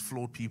uses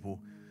flawed people,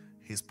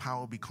 his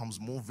power becomes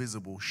more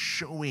visible,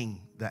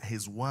 showing that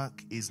his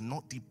work is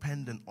not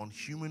dependent on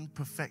human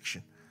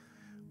perfection,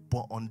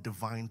 but on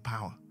divine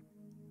power.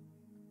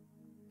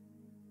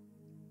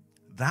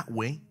 That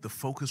way, the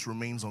focus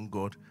remains on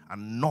God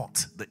and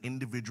not the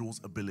individual's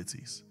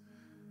abilities.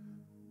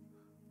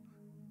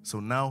 So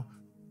now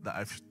that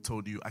I've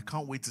told you, I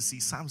can't wait to see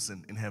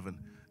Samson in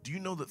heaven. Do you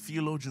know that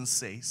theologians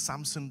say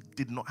Samson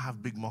did not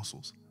have big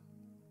muscles?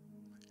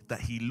 That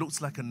he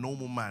looks like a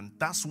normal man.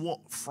 That's what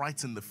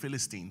frightened the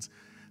Philistines,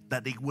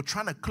 that they were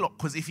trying to clock.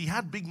 Because if he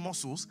had big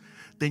muscles,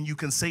 then you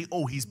can say,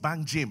 oh, he's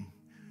bang Jim.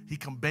 He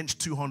can bench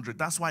 200.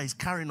 That's why he's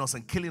carrying us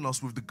and killing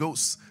us with the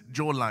goat's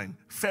jawline.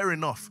 Fair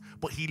enough.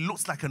 But he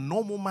looks like a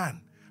normal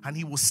man, and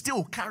he was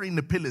still carrying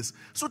the pillars.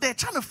 So they're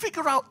trying to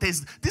figure out,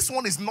 this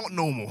one is not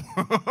normal.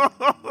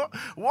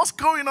 What's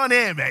going on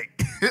here, mate?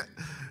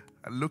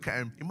 And look at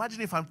him.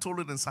 Imagine if I'm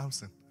taller than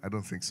Samson. I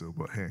don't think so,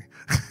 but hey.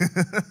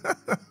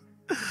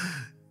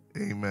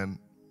 Amen.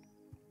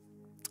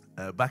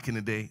 Back in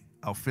the day,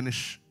 I'll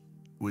finish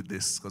with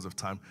this because of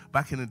time.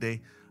 Back in the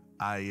day,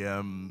 I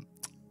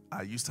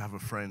used to have a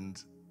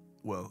friend.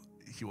 Well,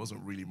 he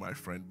wasn't really my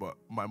friend, but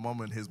my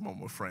mom and his mom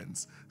were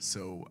friends.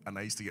 So, and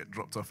I used to get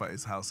dropped off at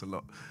his house a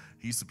lot.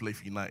 He used to play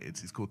for United.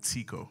 He's called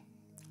Tico.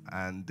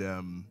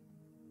 And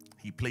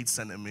he played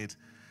centre mid.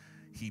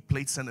 He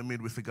played centre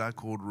mid with a guy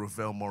called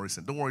Ravel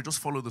Morrison. Don't worry, just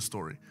follow the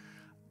story.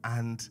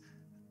 And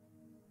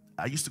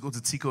I used to go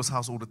to Tico's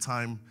house all the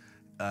time.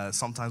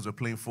 Sometimes we're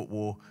playing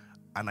football.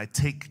 And I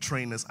take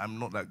trainers. I'm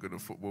not that good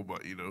at football,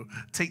 but, you know,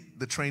 take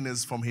the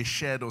trainers from his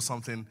shed or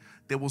something.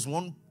 There was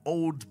one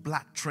old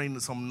black trainer,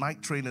 some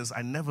Nike trainers.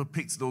 I never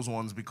picked those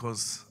ones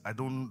because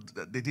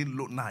they didn't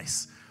look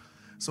nice.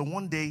 So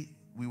one day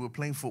we were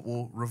playing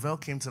football. Ravel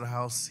came to the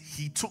house.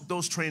 He took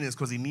those trainers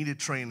because he needed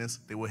trainers.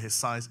 They were his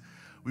size.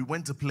 We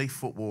went to play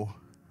football.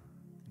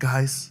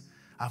 Guys,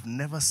 I've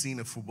never seen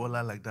a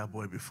footballer like that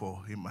boy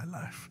before in my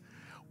life.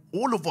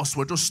 All of us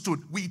were just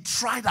stood. We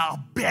tried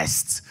our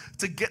best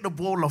to get the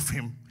ball off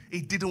him.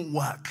 It didn't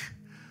work.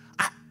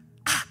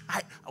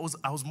 I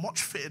was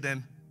much fitter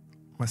then.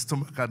 My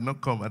stomach had not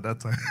come at that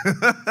time.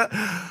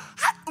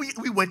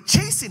 We were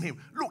chasing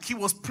him. Look, he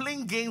was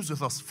playing games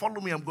with us.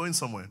 Follow me, I'm going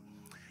somewhere.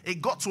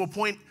 It got to a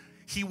point,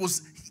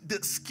 the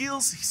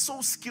skills, he's so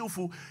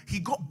skillful. He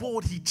got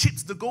bored. He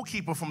chipped the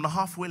goalkeeper from the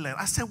halfway line.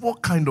 I said, what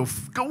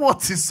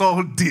is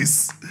all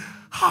this?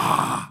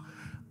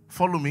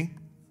 Follow me.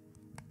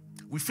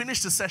 We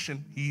finished the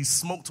session. He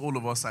smoked all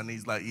of us, and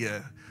he's like,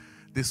 yeah,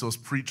 this was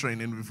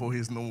pre-training before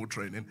his normal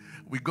training.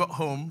 We got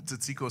home to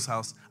Tico's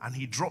house, and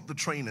he dropped the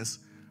trainers.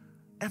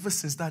 Ever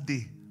since that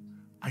day,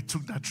 I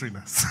took that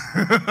trainers.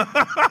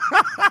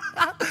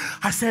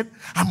 I said,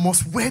 I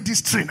must wear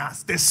these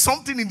trainers. There's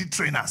something in the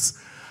trainers.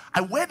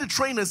 I wear the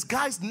trainers.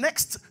 Guys,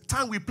 next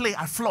time we play,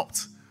 I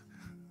flopped.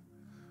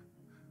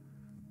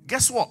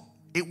 Guess what?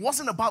 It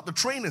wasn't about the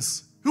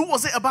trainers. Who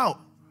was it about?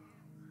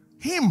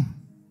 Him.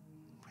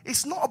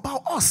 It's not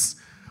about us.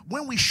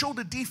 When we show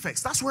the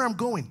defects, that's where I'm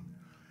going.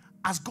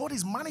 As God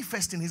is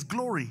manifesting his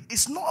glory,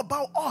 it's not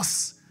about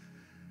us.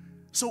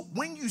 So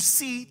when you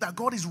see that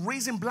God is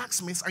raising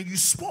blacksmiths and you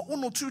spot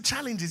one or two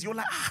challenges, you're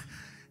like,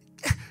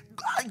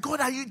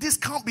 God, this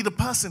can't be the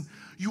person.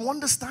 You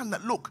understand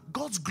that, look,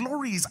 God's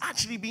glory is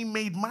actually being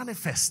made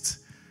manifest.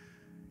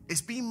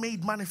 It's being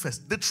made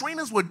manifest. The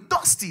trainers were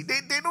dusty. They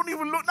don't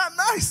even look that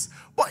nice.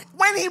 But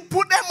when he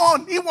put them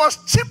on, he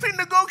was chipping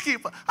the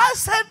goalkeeper. I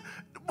said,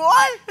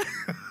 boy,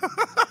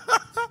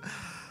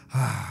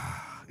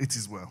 it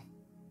is well.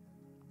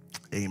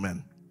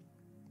 Amen.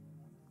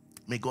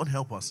 May God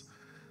help us.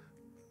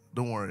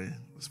 Don't worry,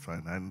 it's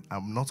fine.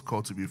 I'm not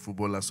called to be a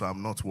footballer, so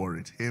I'm not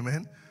worried.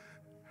 Amen.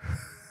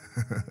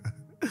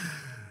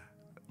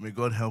 May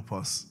God help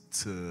us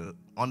to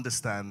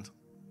understand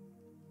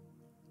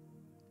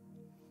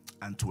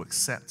and to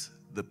accept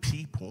the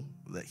people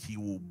that he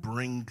will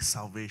bring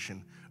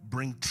salvation,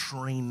 bring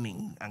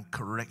training and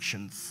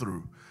correction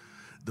through.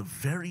 The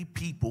very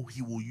people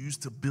he will use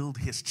to build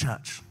his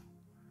church.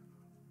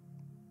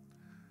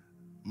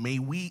 May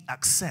we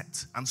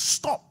accept and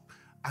stop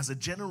as a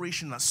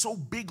generation that's so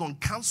big on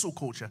cancel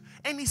culture.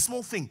 Any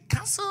small thing,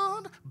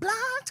 cancelled,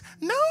 blocked,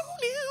 no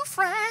new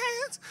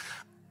friends.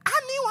 I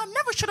knew I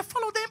never should have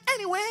followed them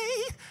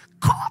anyway.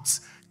 Caught,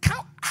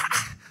 count.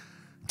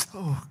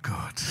 Oh,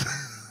 God.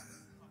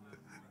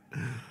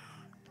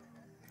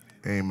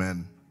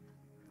 Amen.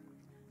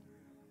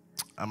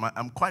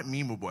 I'm quite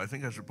memeable. I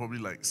think I should probably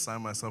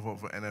sign myself up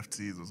for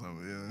NFTs or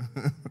something.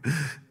 Yeah.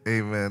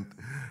 Amen.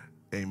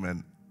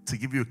 Amen. To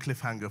give you a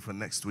cliffhanger for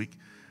next week,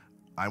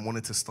 I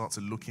wanted to start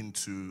to look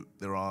into,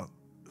 there are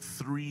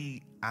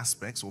 3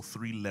 aspects or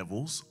 3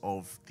 levels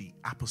of the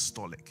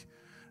apostolic,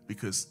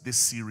 because this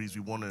series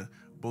we want to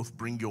both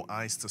bring your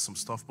eyes to some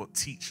stuff but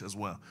teach as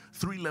well.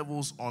 3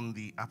 levels on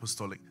the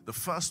apostolic. The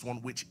first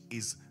one, which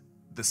is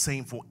the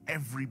same for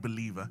every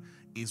believer,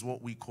 is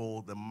what we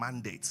call the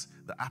mandate,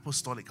 the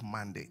apostolic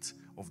mandate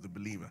of the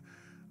believer.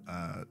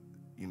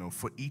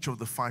 For each of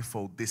the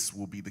 5-fold, this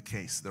will be the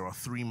case. There are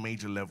 3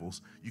 major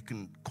levels. You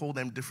can call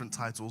them different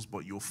titles,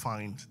 but you'll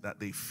find that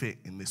they fit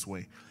in this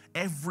way.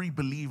 Every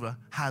believer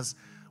has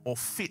or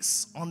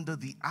fits under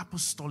the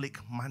apostolic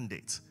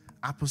mandate.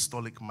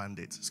 Apostolic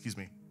mandate, excuse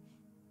me.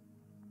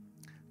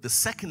 The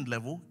second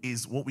level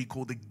is what we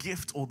call the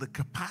gift or the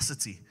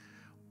capacity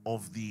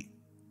of the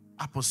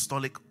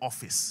apostolic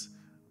office.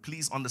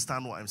 Please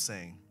understand what I'm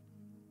saying.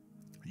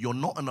 You're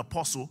not an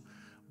apostle,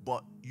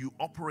 but you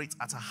operate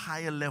at a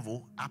higher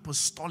level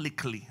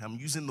apostolically. I'm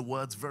using the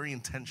words very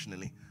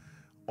intentionally,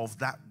 of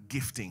that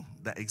gifting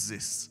that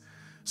exists.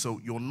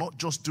 So you're not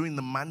just doing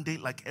the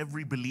mandate like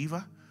every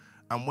believer.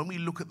 And when we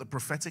look at the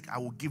prophetic, I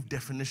will give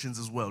definitions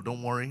as well.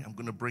 Don't worry, I'm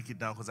going to break it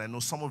down because I know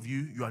some of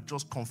you are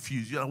just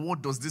confused. You're like,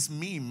 what does this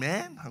mean,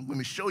 man? I'm going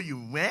to show you,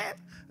 man.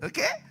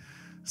 Okay?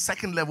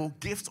 Second level,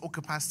 gift or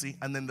capacity.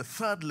 And then the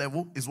third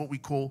level is what we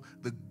call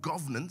the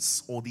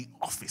governance or the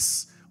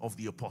office of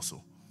the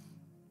apostle.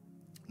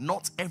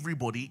 not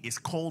everybody is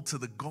called to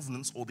the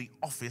governance or the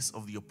office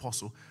of the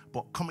apostle,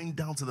 but coming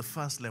down to the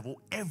first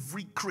level,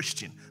 every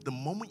Christian, the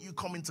moment you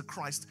come into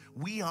Christ,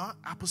 we are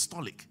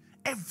apostolic.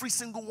 Every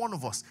single one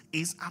of us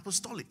is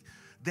apostolic.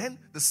 Then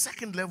the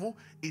second level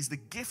is the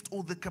gift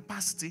or the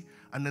capacity.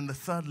 And then the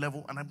third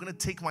level, and I'm going to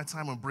take my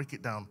time and break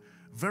it down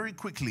very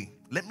quickly.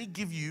 Let me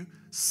give you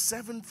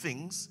 7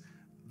 things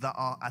that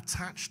are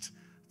attached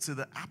to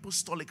the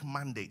apostolic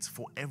mandate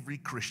for every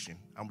Christian.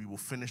 And we will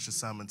finish the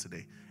sermon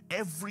today.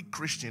 Every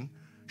Christian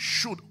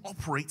should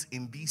operate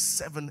in these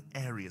 7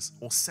 areas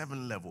or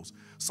 7 levels.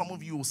 Some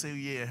of you will say,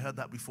 yeah, I heard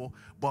that before.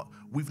 But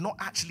we've not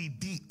actually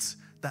deeped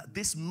that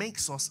this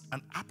makes us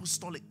an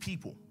apostolic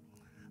people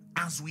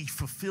as we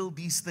fulfill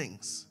these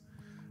things.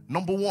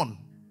 Number 1,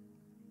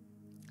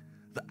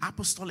 the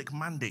apostolic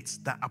mandate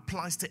that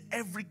applies to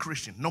every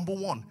Christian. Number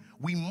 1,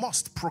 we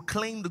must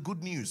proclaim the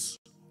good news.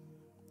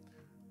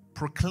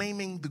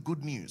 Proclaiming the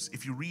good news.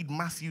 If you read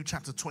Matthew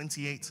chapter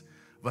 28,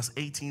 verse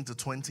 18 to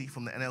 20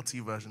 from the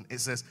NLT version, it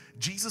says,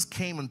 Jesus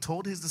came and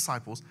told his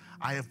disciples,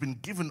 I have been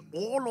given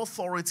all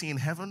authority in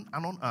heaven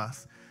and on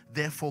earth.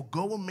 Therefore,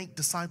 go and make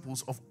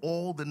disciples of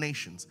all the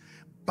nations,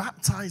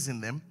 baptizing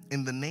them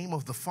in the name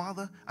of the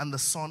Father and the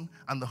Son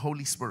and the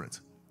Holy Spirit.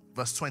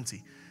 Verse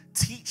 20,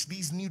 teach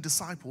these new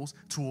disciples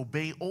to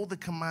obey all the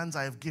commands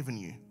I have given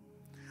you.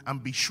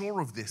 And be sure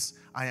of this,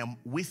 I am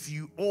with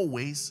you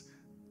always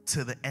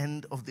to the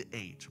end of the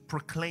age.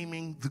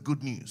 Proclaiming the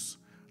good news.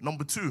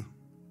 Number 2,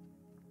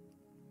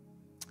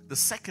 the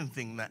second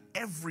thing that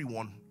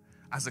everyone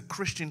as a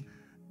Christian,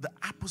 the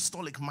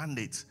apostolic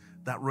mandate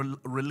that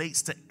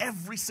relates to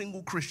every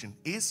single Christian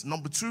is,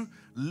 number 2,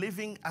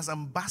 living as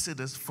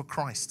ambassadors for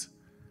Christ.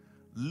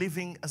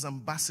 Living as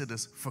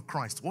ambassadors for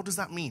Christ. What does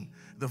that mean?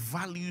 The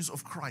values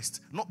of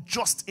Christ, not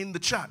just in the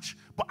church,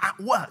 but at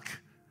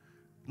work.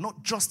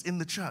 Not just in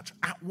the church,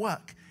 at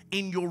work,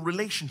 in your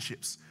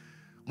relationships.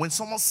 When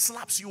someone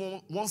slaps you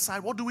on one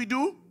side, what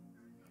do?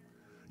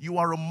 You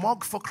are a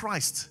mug for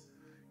Christ.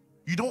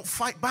 You don't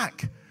fight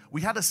back. We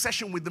had a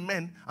session with the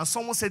men, and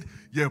someone said,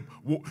 yeah,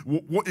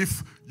 what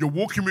if you're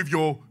walking with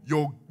your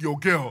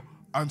girl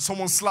and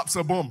someone slaps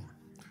her bum?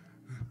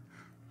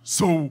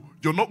 So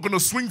you're not going to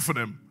swing for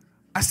them?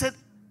 I said,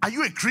 are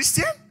you a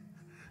Christian?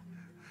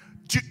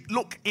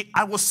 Look,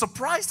 I was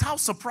surprised how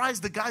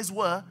surprised the guys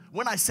were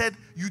when I said,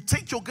 you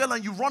take your girl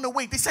and you run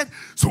away. They said,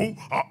 so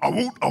I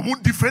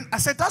won't defend. I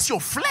said, that's your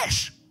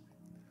flesh.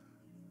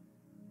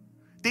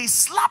 They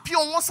slap you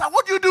on one side.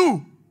 What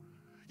do?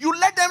 You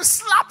let them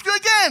slap you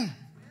again.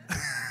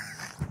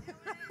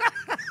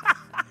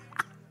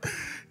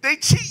 They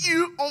cheat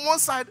you on one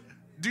side.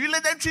 Do you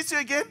let them cheat you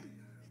again?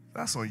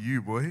 That's on you,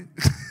 boy.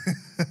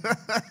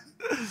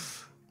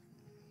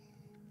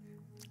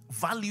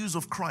 Values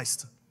of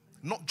Christ,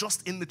 not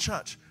just in the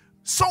church.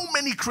 So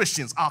many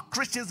Christians are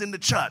Christians in the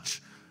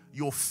church.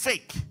 You're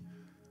fake.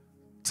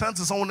 Turn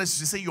to someone else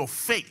and say, you're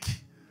fake.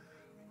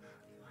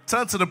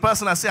 Turn to the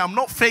person and say, I'm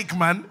not fake,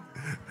 man.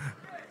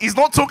 He's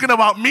not talking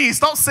about me.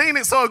 Stop saying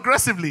it so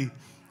aggressively.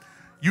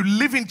 You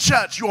live in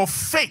church, you're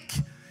fake.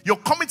 You're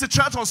coming to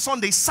church on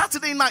Sunday,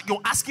 Saturday night,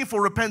 you're asking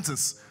for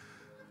repentance.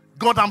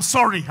 God, I'm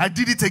sorry, I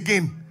did it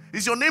again.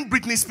 Is your name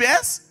Britney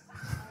Spears?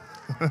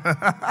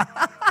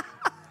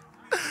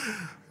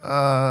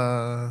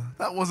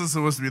 That wasn't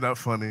supposed to be that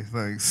funny,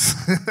 thanks.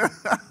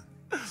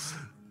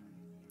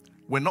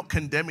 We're not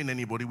condemning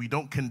anybody, we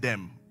don't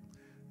condemn.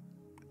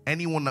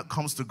 Anyone that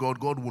comes to God,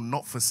 God will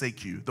not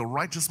forsake you. The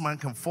righteous man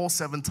can fall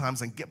 7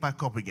 times and get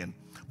back up again.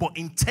 But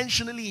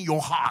intentionally in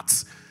your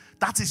heart,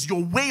 that is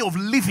your way of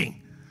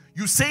living.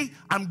 You say,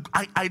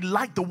 I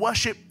like the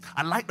worship,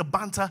 I like the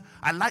banter,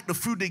 I like the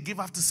food they give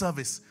after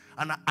service.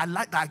 And I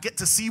like that I get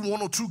to see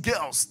 1 or 2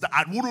 girls that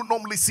I wouldn't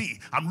normally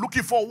see. I'm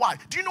looking for a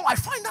wife. Do you know, I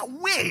find that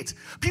weird.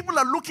 People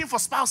are looking for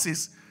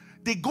spouses.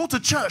 They go to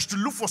church to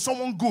look for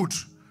someone good.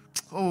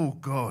 Oh,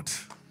 God.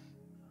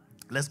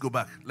 Let's go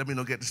back. Let me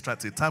not get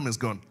distracted. Time is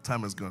gone.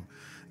 Time is gone.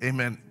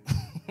 Amen.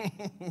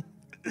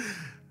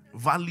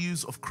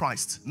 Values of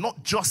Christ.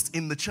 Not just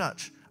in the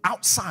church.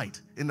 Outside,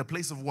 in the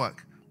place of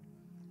work.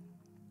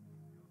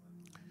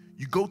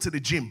 You go to the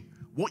gym.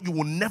 What you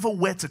will never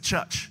wear to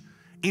church.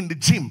 In the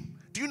gym.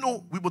 Do you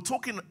know, we were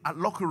talking at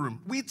locker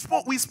room. We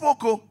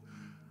spoke. Oh,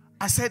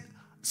 I said,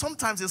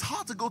 sometimes it's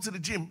hard to go to the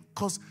gym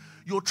because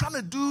you're trying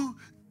to do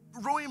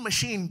rowing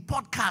machine,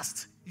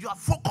 podcast. You are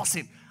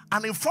focusing.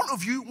 And in front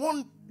of you,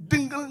 one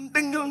dingling,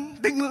 dingling,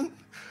 dingling,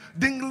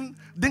 dingling,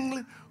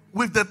 dingling,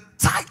 with the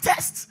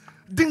tightest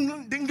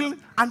dingling, dingling.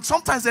 And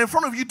sometimes they're in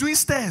front of you doing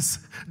stairs.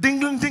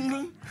 Dingling,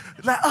 dingling.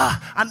 Like,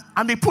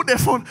 and they put their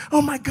phone,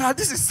 oh my God,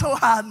 this is so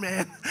hard,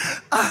 man.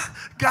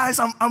 Guys,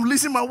 I'm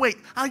losing my weight.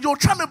 And you're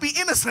trying to be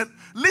innocent,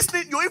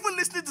 listening, you're even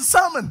listening to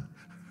sermon.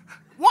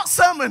 What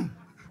sermon?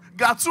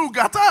 Gatu,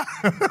 gata.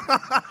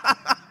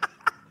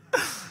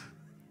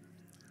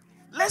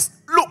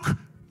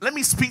 Let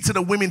me speak to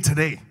the women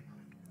today.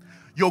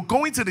 You're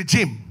going to the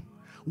gym.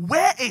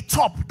 Wear a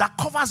top that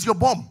covers your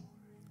bum.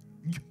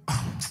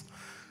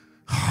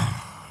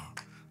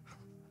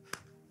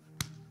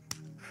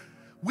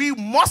 We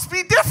must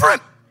be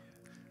different.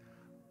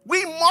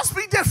 We must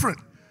be different.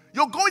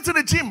 You're going to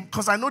the gym,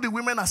 because I know the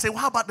women are saying,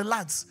 well, how about the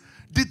lads?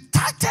 The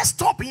tightest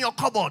top in your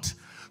cupboard.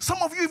 Some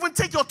of you even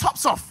take your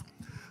tops off.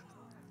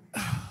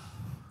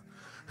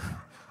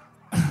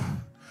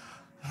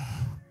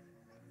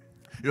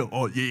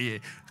 Oh, yeah.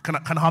 Can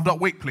I have that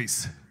weight,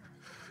 please?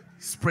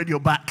 Spread your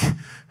back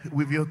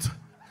with your...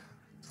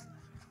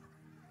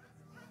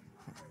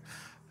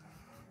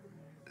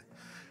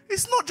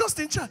 It's not just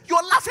in church.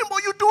 You're laughing,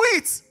 but you do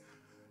it.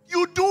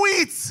 You do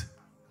it.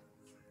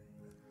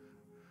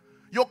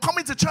 You're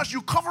coming to church,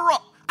 you cover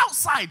up.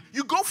 Outside,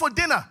 you go for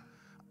dinner.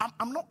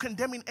 I'm not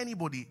condemning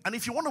anybody. And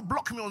if you want to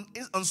block me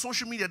on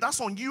social media, that's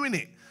on you,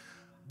 innit?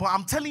 But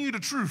I'm telling you the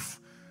truth.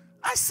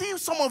 I see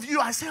some of you,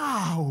 I say,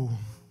 oh,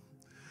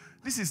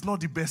 this is not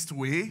the best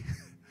way.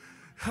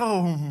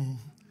 Oh.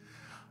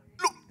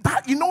 Look,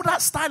 you know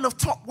that style of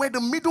top where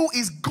the middle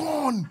is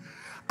gone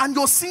and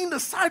you're seeing the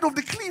side of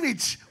the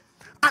cleavage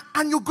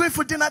and you're going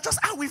for dinner just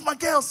out with my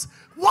girls.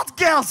 What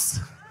girls?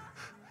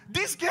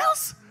 These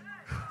girls?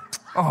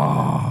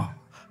 Oh.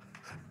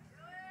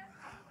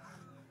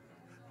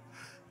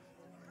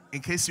 In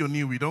case you're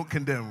new, we don't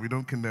condemn. We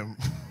don't condemn.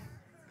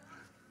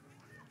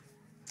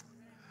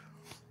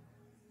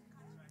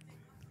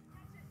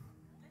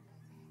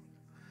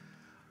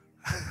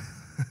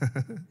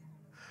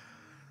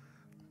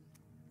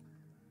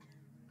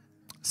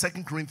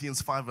 Second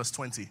Corinthians 5 verse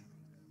 20.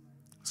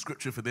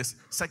 Scripture for this.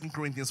 2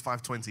 Corinthians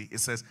 5:20. It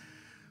says,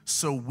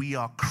 so we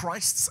are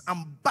Christ's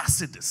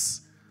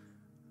ambassadors.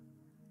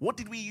 What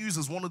did we use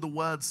as one of the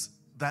words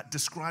that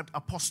described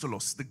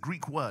Apostolos, the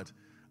Greek word?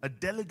 A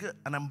delegate,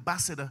 an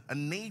ambassador, a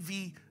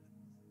navy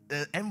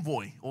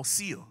envoy or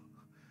seal.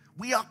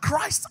 We are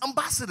Christ's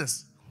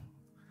ambassadors.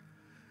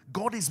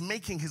 God is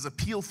making his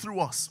appeal through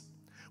us.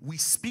 We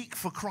speak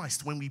for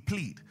Christ when we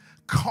plead.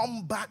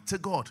 Come back to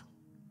God.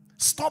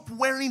 Stop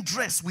wearing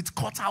dress with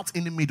cutout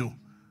in the middle.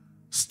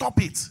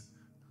 Stop it.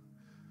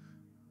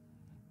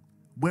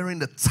 Wearing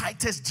the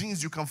tightest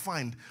jeans you can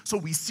find so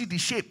we see the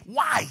shape.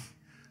 Why?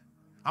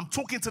 I'm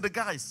talking to the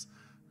guys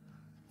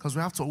because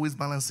we have to always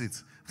balance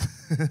it.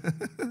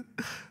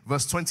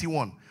 Verse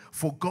 21.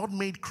 For God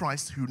made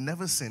Christ, who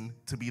never sinned,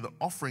 to be the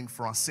offering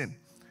for our sin,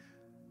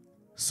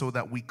 so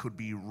that we could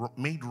be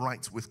made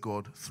right with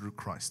God through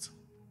Christ.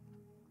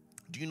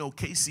 Do you know,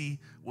 Casey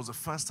was the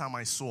first time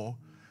I saw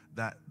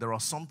that there are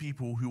some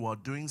people who are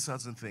doing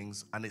certain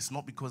things, and it's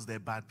not because they're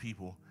bad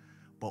people,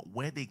 but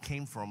where they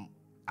came from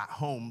at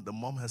home, the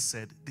mom has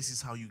said, this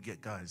is how you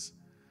get guys.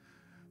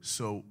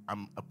 So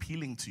I'm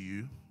appealing to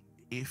you,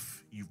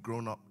 if you've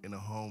grown up in a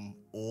home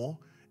or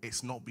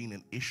it's not been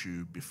an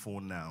issue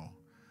before now,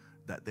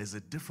 that there's a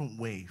different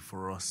way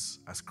for us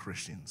as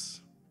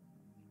Christians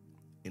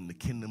in the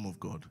kingdom of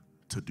God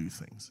to do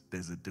things.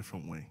 There's a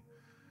different way.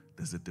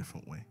 There's a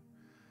different way.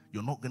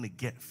 You're not going to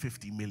get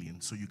 50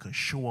 million so you can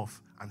show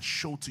off and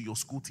show to your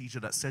school teacher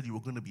that said you were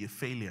going to be a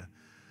failure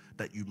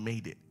that you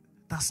made it.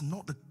 That's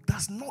not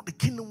the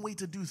kingdom way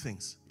to do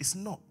things. It's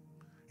not.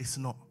 It's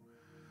not.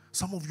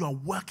 Some of you are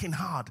working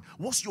hard.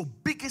 What's your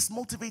biggest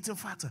motivating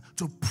factor?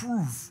 To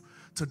prove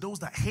to those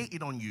that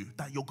hated on you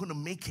that you're going to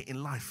make it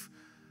in life.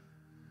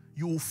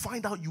 You will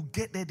find out you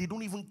get there, they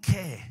don't even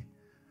care.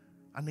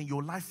 And then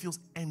your life feels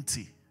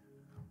empty.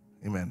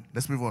 Amen.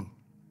 Let's move on.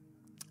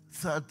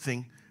 Third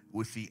thing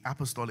with the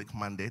apostolic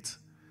mandate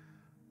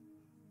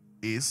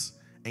is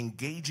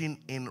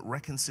engaging in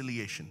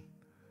reconciliation.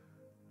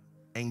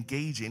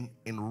 Engaging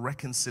in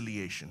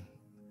reconciliation.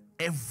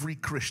 Every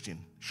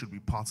Christian should be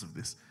part of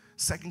this.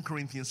 2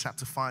 Corinthians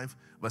chapter 5,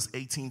 verse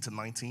 18 to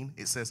 19,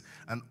 it says,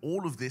 and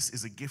all of this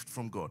is a gift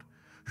from God,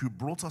 who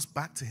brought us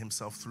back to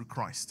himself through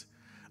Christ.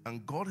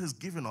 And God has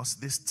given us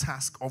this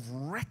task of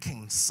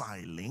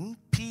reconciling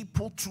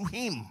people to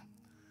him.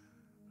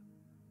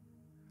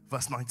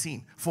 Verse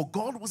 19, for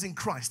God was in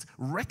Christ,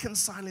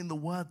 reconciling the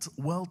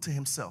world to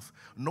himself,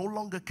 no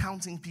longer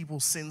counting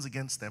people's sins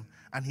against them.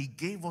 And he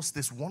gave us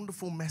this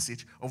wonderful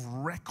message of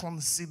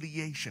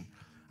reconciliation.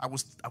 I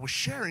was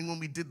sharing when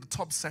we did the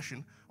top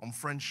session on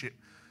friendship,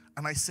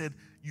 and I said,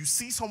 you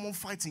see someone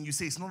fighting, you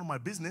say, it's not on my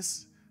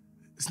business,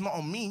 it's not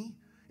on me.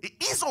 It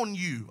is on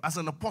you as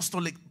an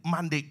apostolic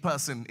mandate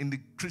person in the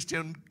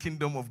Christian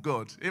kingdom of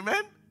God.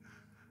 Amen?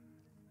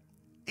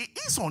 It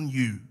is on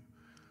you.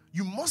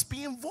 You must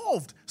be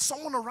involved.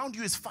 Someone around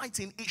you is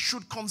fighting, it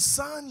should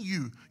concern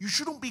you. You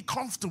shouldn't be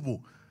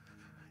comfortable.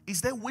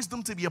 Is there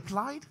wisdom to be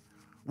applied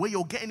where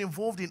you're getting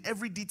involved in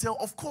every detail?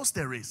 Of course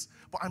there is.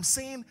 But I'm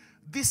saying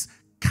this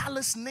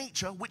callous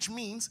nature, which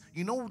means,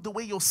 you know, the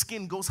way your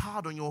skin goes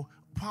hard on your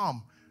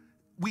palm.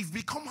 We've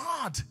become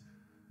hard.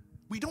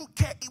 We don't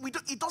care.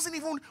 It doesn't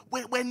even,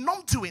 we're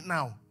numb to it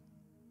now.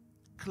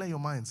 Clear your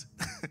minds.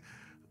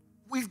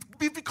 We've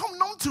become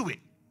numb to it.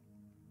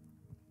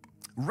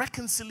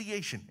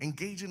 Reconciliation,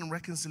 engaging in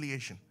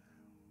reconciliation.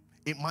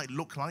 It might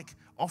look like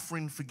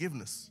offering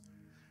forgiveness,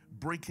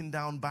 breaking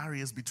down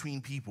barriers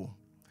between people,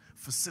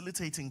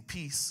 facilitating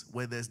peace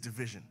where there's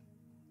division.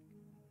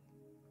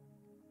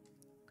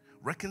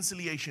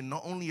 Reconciliation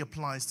not only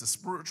applies to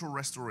spiritual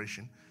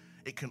restoration,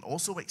 it can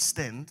also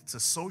extend to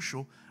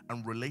social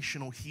and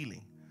relational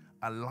healing.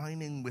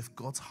 aligning with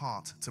God's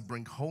heart to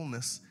bring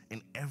wholeness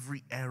in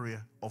every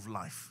area of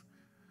life.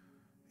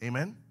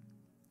 Amen?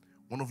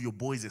 One of your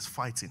boys is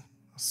fighting.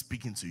 I'm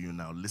speaking to you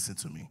now. Listen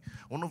to me.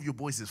 One of your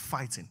boys is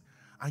fighting.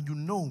 And you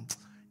know,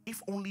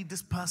 if only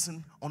this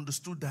person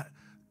understood that,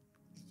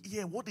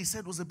 yeah, what they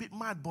said was a bit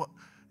mad, but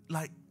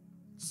like,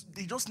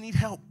 they just need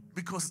help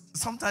because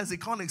sometimes they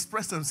can't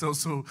express themselves.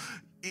 So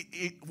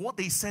what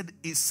they said,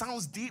 it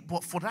sounds deep,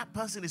 but for that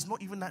person, it's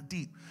not even that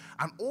deep.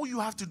 And all you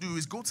have to do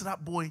is go to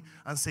that boy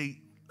and say,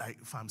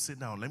 like, fam, sit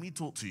down. Let me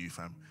talk to you,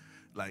 fam.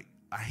 Like,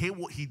 I hear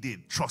what he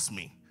did. Trust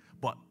me.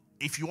 But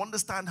if you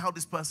understand how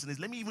this person is,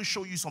 let me even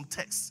show you some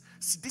texts.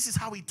 See, this is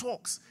how he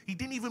talks. He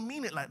didn't even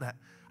mean it like that.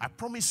 I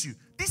promise you.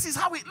 This is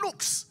how it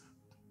looks.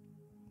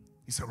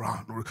 He said,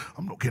 "Right,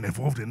 I'm not getting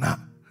involved in that."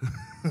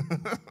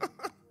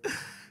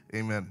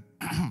 Amen.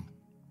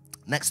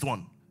 Next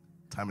one.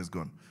 Time is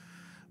gone.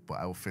 But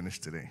I will finish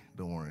today.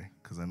 Don't worry.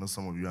 Because I know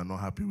some of you are not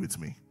happy with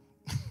me.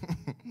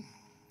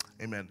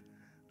 Amen.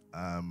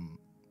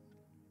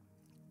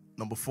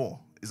 Number 4.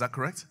 Is that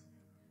correct?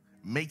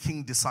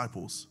 Making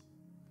disciples.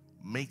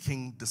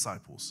 Making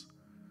disciples.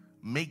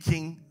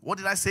 Making, what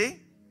did I say?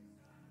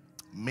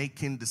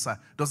 Making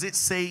disciples. Does it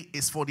say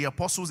it's for the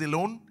apostles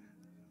alone?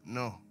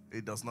 No,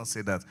 it does not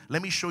say that.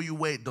 Let me show you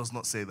where it does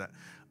not say that.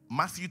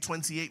 Matthew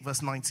 28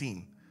 verse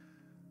 19.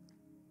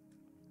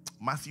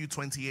 Matthew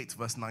 28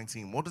 verse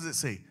 19. What does it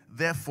say?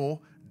 Therefore,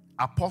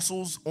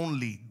 apostles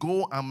only,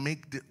 go and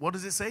make, what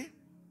does it say?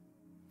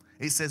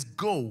 It says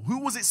go. Who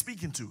was it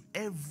speaking to?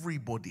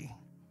 Everybody.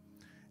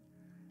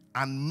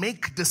 And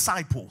make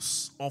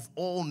disciples of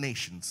all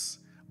nations,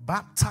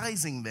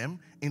 baptizing them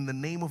in the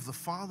name of the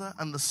Father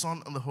and the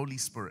Son and the Holy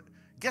Spirit.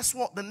 Guess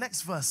what the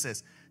next verse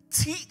says?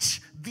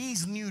 Teach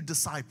these new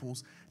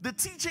disciples. The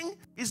teaching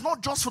is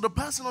not just for the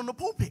person on the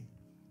pulpit.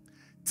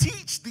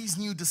 Teach these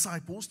new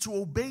disciples to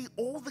obey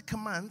all the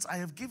commands I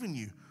have given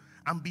you.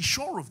 And be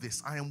sure of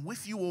this, I am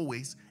with you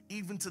always,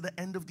 even to the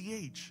end of the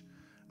age.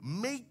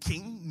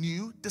 Making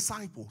new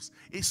disciples.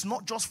 It's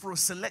not just for a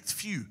select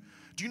few.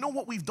 Do you know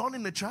what we've done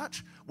in the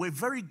church? We're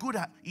very good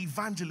at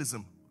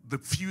evangelism. The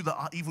few that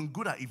are even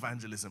good at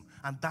evangelism.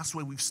 And that's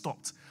where we've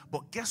stopped.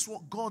 But guess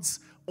what God's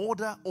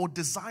order or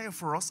desire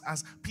for us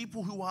as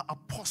people who are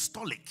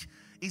apostolic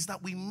is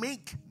that we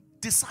make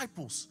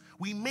disciples.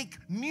 We make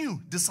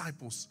new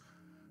disciples.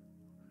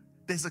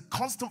 There's a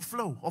constant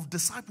flow of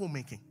disciple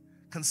making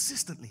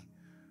consistently.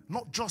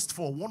 Not just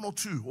for one or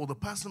two or the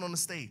person on the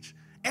stage.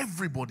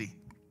 Everybody.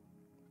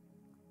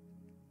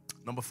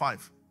 Number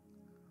 5.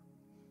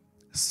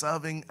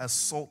 Serving as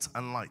salt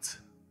and light.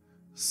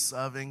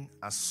 Serving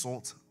as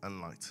salt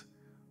and light.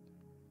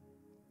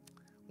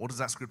 What does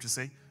that scripture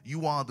say?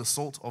 You are the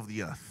salt of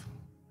the earth.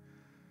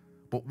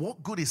 But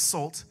what good is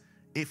salt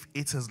if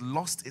it has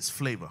lost its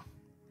flavor?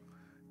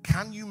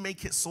 Can you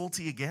make it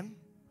salty again?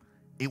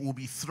 It will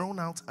be thrown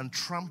out and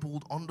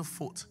trampled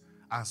underfoot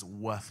as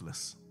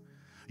worthless.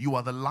 You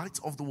are the light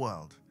of the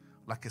world,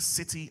 like a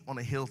city on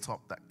a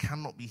hilltop that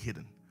cannot be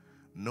hidden.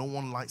 No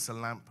one lights a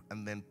lamp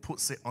and then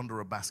puts it under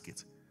a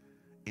basket.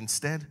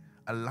 Instead,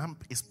 a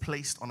lamp is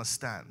placed on a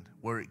stand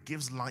where it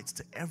gives light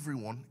to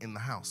everyone in the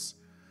house.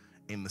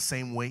 In the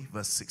same way,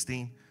 verse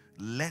 16,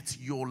 let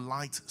your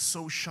light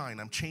so shine.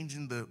 I'm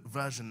changing the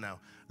version now.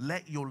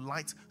 Let your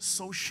light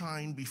so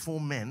shine before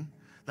men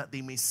that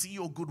they may see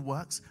your good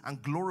works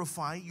and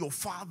glorify your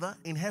Father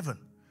in heaven.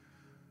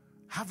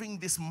 Having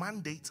this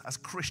mandate as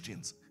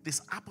Christians,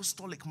 this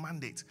apostolic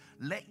mandate,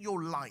 let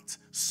your light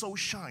so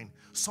shine.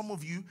 Some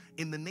of you,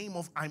 in the name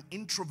of I'm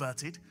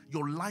introverted,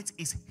 your light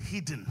is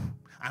hidden.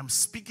 I'm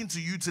speaking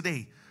to you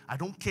today. I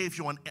don't care if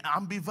you're an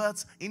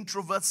ambivert,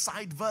 introvert,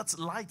 sidevert,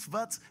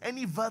 lightvert,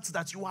 any vert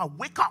that you are.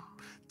 Wake up.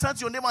 Turn to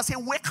your neighbor and say,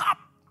 wake up.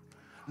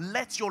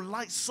 Let your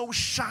light so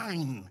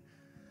shine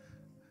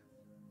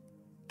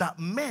that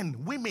men,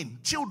 women,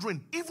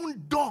 children,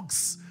 even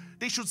dogs,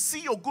 they should see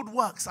your good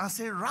works and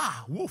say,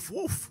 rah, woof,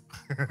 woof.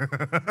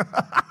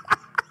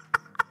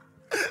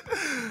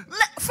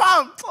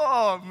 Fam,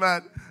 oh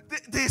man.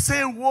 They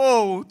say,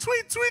 whoa,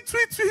 tweet, tweet,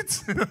 tweet, tweet.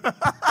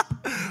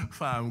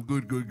 Fam,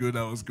 good.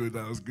 That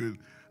was good.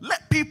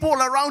 Let people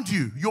around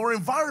you, your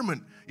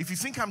environment. If you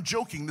think I'm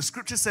joking, the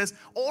scripture says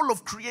all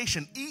of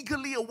creation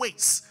eagerly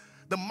awaits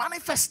the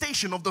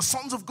manifestation of the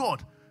sons of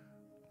God.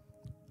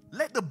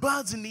 Let the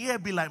birds in the air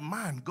be like,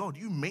 man, God,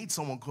 you made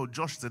someone called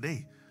Josh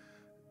today.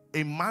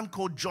 A man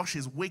called Josh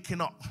is waking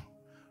up.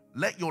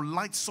 Let your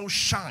light so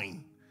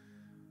shine.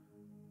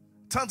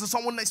 Turn to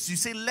someone next to you,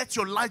 say, let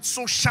your light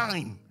so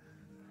shine.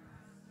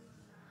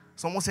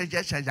 Someone say,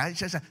 yes,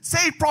 yes.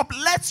 Say it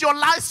properly, let your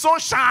light so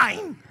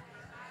shine.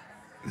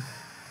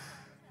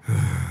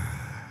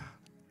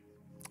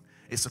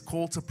 It's a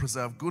call to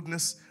preserve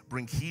goodness,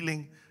 bring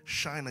healing,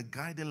 shine a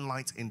guiding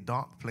light in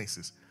dark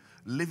places.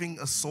 Living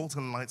as salt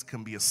and light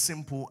can be as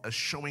simple as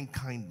showing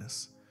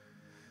kindness,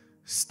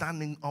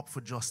 standing up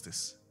for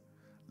justice,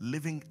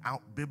 living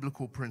out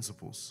biblical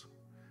principles,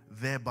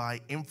 thereby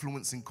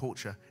influencing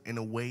culture in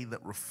a way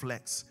that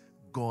reflects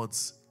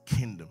God's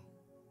kingdom.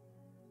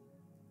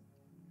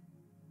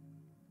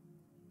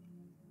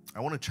 I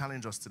want to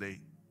challenge us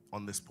today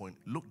on this point.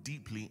 Look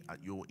deeply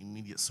at your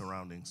immediate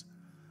surroundings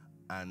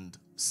and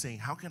say,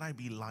 how can I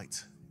be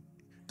light?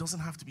 It doesn't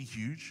have to be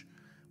huge,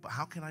 but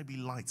how can I be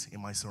light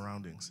in my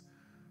surroundings?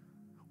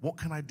 What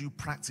can I do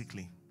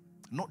practically?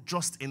 Not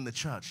just in the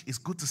church. It's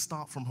good to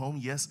start from home.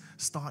 Yes,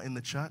 start in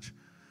the church.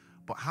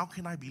 But how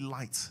can I be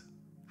light?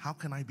 How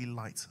can I be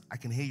light? I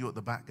can hear you at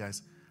the back,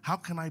 guys. How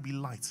can I be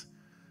light?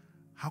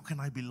 How can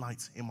I be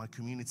light in my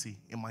community,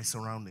 in my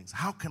surroundings?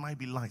 How can I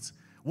be light?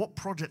 What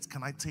projects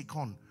can I take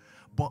on?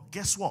 But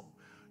guess what?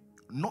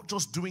 Not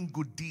just doing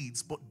good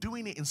deeds, but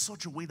doing it in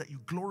such a way that you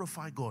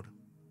glorify God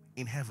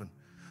in heaven.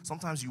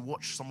 Sometimes you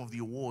watch some of the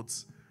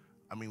awards.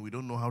 I mean, we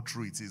don't know how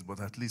true it is, but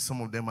at least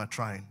some of them are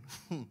trying.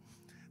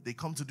 They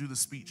come to do the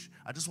speech.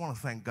 I just want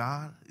to thank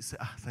God. You say,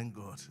 thank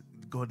God.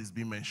 God is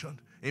being mentioned.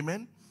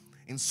 Amen?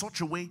 In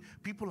such a way,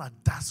 people are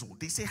dazzled.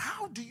 They say,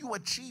 how do you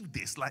achieve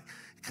this? Like,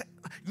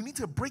 you need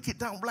to break it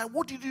down. Like,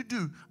 what did you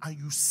do? And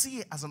you see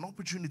it as an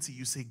opportunity.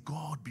 You say,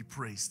 God be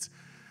praised.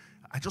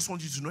 I just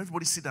want you to know,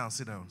 everybody sit down,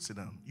 sit down, sit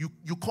down.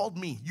 You called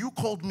me. You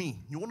called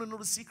me. You want to know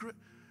the secret?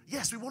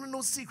 Yes, we want to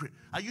know the secret.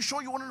 Are you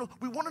sure you want to know?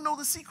 We want to know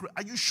the secret.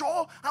 Are you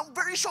sure? I'm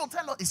very sure.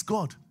 Tell us. It's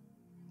God.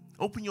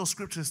 Open your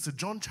scriptures to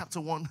John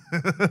chapter 1.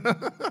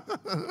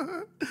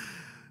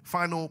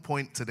 Final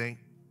point today.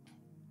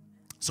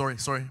 Sorry,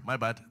 my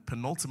bad.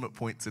 Penultimate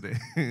point today.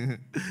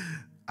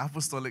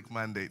 Apostolic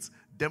mandates.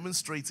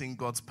 Demonstrating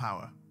God's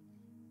power.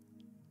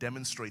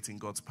 Demonstrating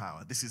God's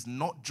power. This is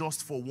not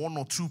just for one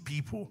or two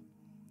people.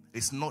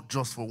 It's not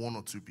just for one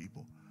or two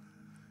people.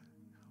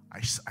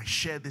 I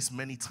share this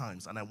many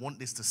times, and I want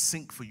this to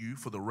sink for you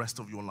for the rest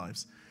of your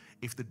lives.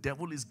 If the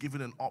devil is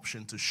given an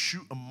option to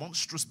shoot a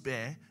monstrous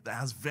bear that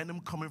has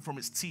venom coming from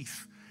its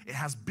teeth, it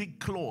has big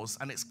claws,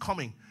 and it's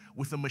coming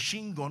with a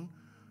machine gun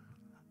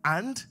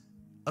and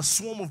a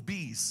swarm of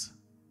bees,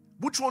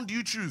 which one do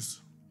you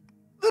choose?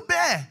 The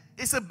bear.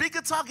 It's a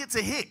bigger target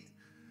to hit.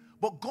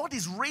 But God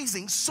is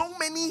raising so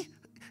many.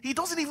 He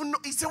doesn't even know.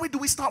 He said, where do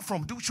we start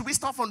from? Should we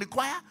start from the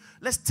choir?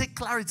 Let's take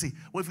clarity.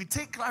 Well, if we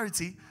take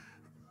clarity,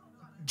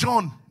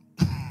 John.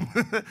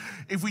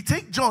 If we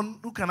take John,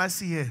 who can I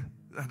see here?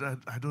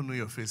 I don't know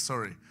your face,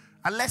 sorry.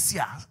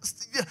 Alessia.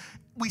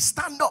 We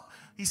stand up.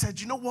 He said,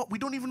 you know what? We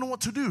don't even know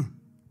what to do.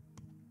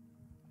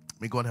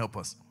 May God help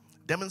us.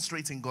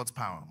 Demonstrating God's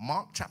power.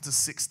 Mark chapter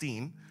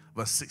 16,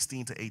 verse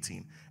 16 to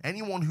 18.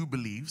 Anyone who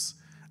believes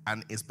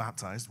and is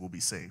baptized will be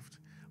saved,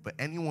 but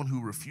anyone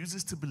who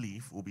refuses to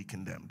believe will be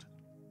condemned.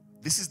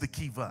 This is the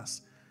key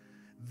verse.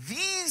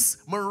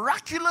 These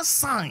miraculous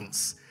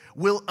signs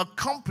will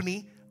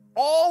accompany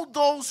all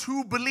those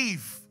who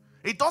believe.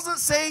 It doesn't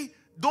say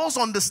those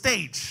on the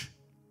stage.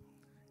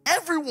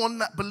 Everyone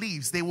that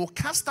believes. They will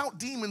cast out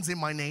demons in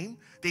my name.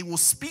 They will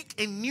speak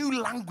in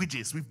new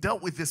languages. We've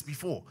dealt with this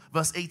before.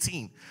 Verse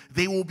 18.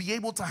 They will be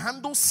able to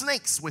handle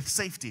snakes with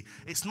safety.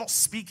 It's not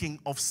speaking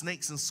of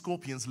snakes and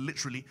scorpions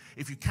literally.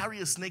 If you carry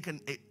a snake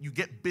and you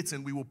get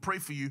bitten, we will pray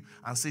for you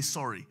and say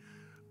sorry.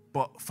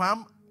 But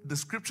fam, the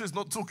scripture is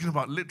not talking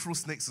about literal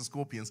snakes and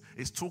scorpions.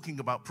 It's talking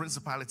about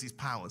principalities,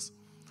 powers.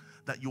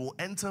 That you will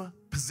enter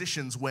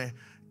positions where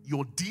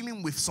you're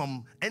dealing with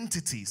some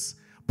entities,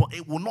 but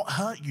it will not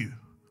hurt you.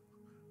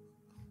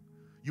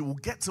 You will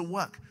get to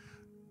work.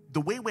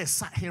 The way we're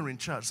sat here in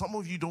church, some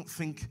of you don't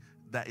think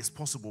that is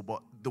possible,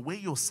 but the way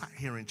you're sat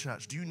here in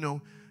church, do you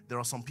know there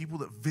are some people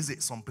that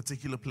visit some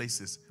particular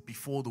places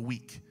before the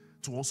week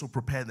to also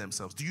prepare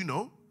themselves? Do you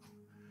know?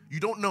 You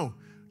don't know.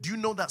 Do you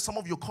know that some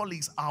of your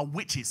colleagues are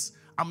witches?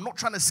 I'm not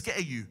trying to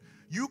scare you.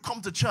 You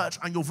come to church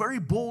and you're very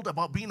bold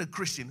about being a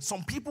Christian.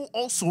 Some people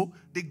also,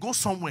 they go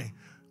somewhere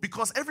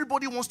because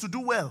everybody wants to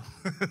do well.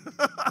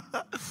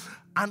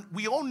 And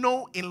we all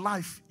know in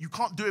life, you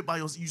can't do it by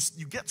yourself.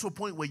 You get to a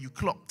point where you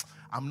clock,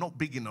 I'm not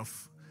big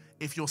enough.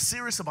 If you're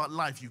serious about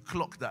life, you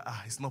clock that,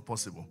 it's not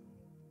possible.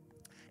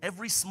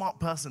 Every smart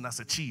person that's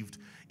achieved,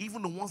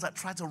 even the ones that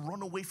try to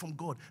run away from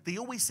God, they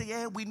always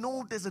say, we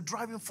know there's a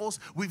driving force.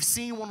 We've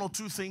seen one or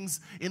two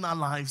things in our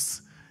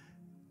lives.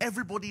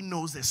 Everybody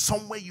knows there's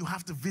somewhere you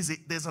have to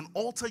visit. There's an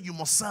altar you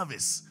must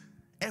service.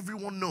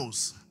 Everyone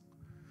knows.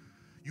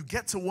 You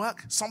get to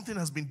work, something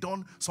has been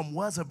done, some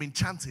words have been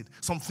chanted,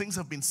 some things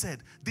have been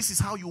said. This is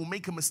how you will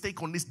make a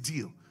mistake on this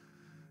deal.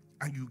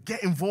 And you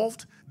get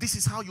involved, this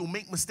is how you'll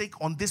make mistake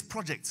on this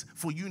project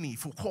for uni,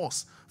 for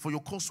course, for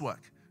your coursework,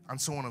 and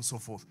so on and so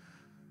forth.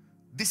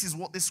 This is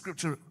what this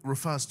scripture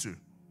refers to.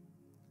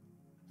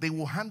 They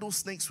will handle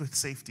snakes with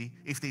safety.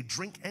 If they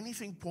drink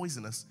anything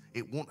poisonous,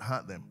 it won't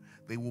hurt them.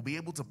 They will be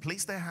able to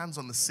place their hands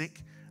on the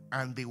sick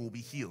and they will be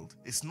healed.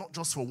 It's not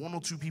just for one or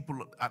two people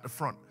at the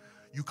front.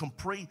 You can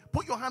pray.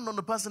 Put your hand on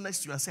the person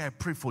next to you and say, I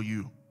pray for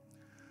you.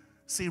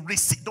 Say,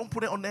 receive. Don't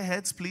put it on their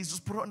heads, please.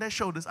 Just put it on their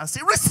shoulders and say,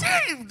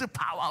 receive the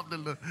power of the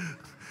Lord.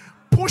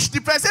 Push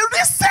the person,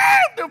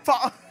 receive the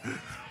power.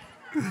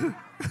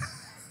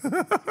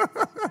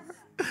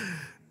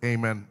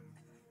 Amen.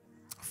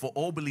 For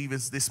all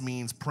believers, this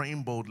means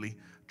praying boldly,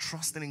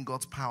 trusting in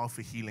God's power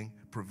for healing,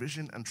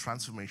 provision, and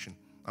transformation,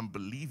 and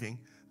believing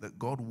that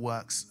God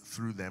works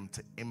through them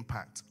to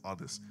impact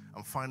others.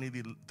 And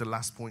finally, the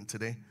last point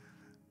today,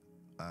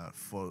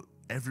 for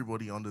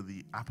everybody under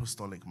the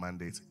apostolic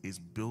mandate is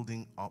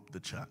building up the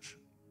church.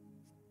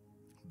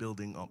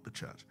 Building up the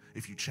church.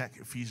 If you check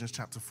Ephesians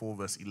chapter 4,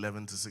 verse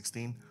 11 to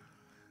 16,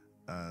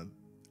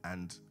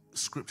 and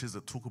scriptures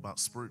that talk about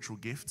spiritual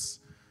gifts,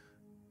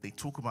 they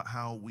talk about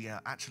how we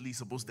are actually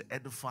supposed to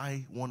edify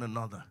one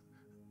another,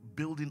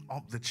 building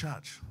up the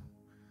church.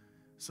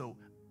 So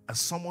as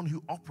someone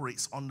who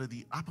operates under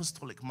the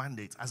apostolic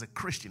mandate, as a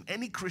Christian,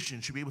 any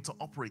Christian should be able to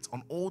operate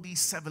on all these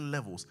 7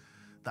 levels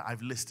that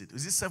I've listed.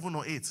 Is it 7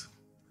 or 8?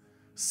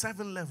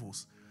 7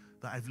 levels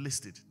that I've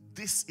listed.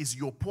 This is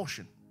your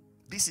portion.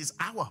 This is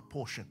our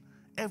portion.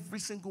 Every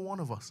single one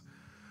of us.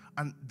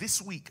 And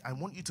this week, I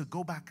want you to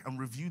go back and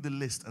review the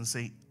list and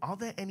say, are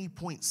there any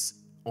points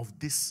of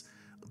these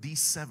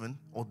 7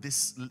 or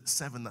this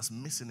 7 that's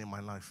missing in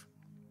my life?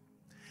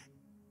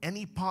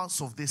 Any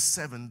parts of this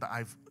 7 that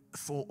I've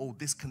thought, oh,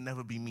 this can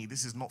never be me.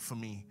 This is not for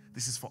me.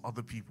 This is for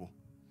other people.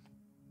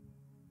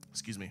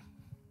 Excuse me.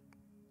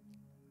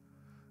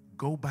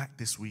 Go back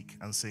this week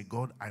and say,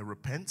 God, I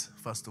repent,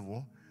 first of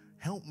all.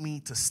 Help me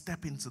to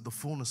step into the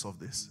fullness of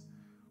this.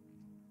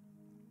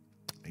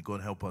 May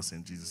God help us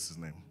in Jesus'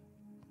 name.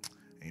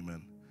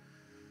 Amen.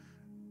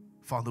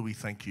 Father, we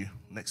thank you.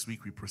 Next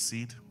week we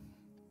proceed.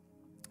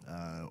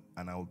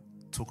 And I'll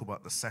talk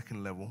about the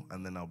second level,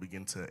 and then I'll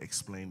begin to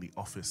explain the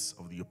office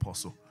of the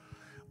apostle.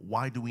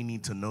 Why do we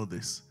need to know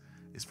this?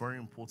 It's very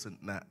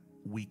important that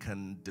we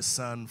can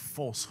discern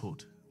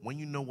falsehood. When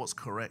you know what's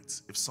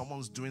correct, if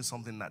someone's doing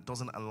something that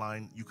doesn't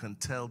align, you can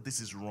tell this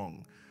is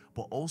wrong.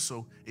 But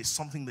also, it's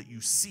something that you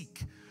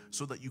seek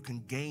so that you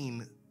can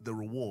gain the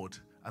reward,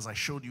 as I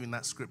showed you in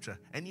that scripture.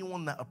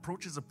 Anyone that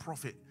approaches a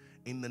prophet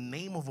in the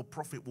name of a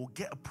prophet will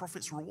get a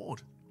prophet's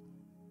reward.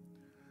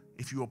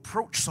 If you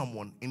approach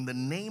someone in the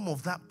name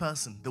of that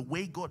person, the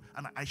way God,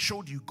 and I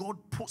showed you, God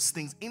puts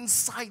things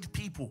inside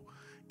people.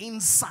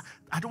 Inside,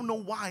 I don't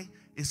know why,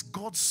 it's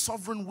God's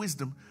sovereign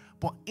wisdom,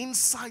 but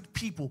inside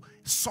people,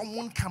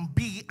 someone can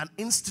be an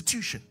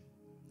institution.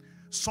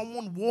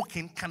 Someone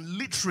walking can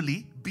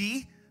literally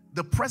be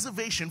the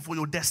preservation for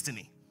your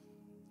destiny.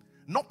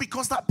 Not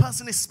because that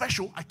person is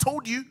special. I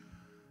told you,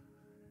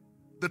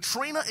 the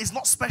trainer is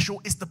not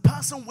special. It's the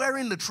person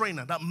wearing the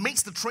trainer that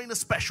makes the trainer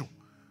special.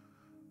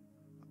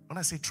 When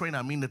I say trainer,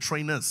 I mean the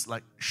trainers,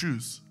 like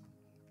shoes.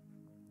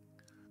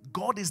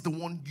 God is the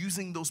one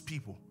using those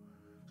people.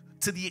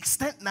 To the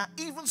extent that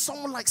even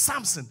someone like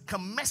Samson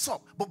can mess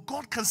up, but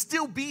God can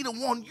still be the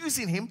one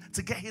using him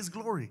to get his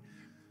glory.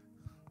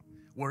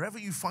 Wherever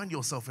you find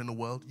yourself in the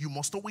world, you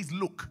must always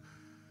look.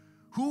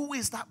 Who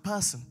is that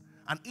person?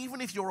 And even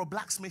if you're a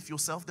blacksmith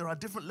yourself, there are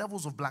different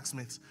levels of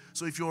blacksmiths.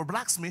 So if you're a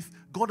blacksmith,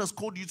 God has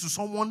called you to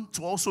someone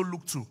to also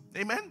look to.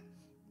 Amen?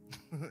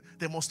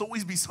 There must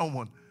always be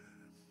someone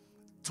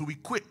to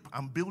equip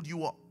and build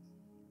you up.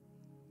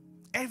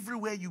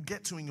 Everywhere you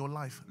get to in your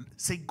life,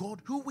 say,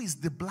 God, who is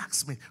the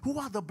blacksmith? Who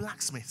are the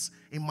blacksmiths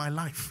in my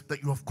life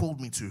that you have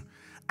called me to?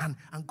 And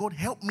God,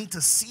 help me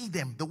to see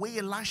them the way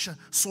Elisha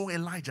saw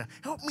Elijah.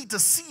 Help me to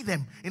see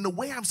them in the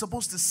way I'm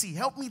supposed to see.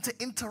 Help me to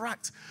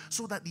interact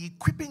so that the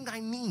equipping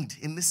I need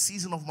in this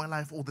season of my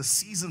life, or the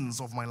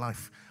seasons of my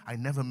life, I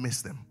never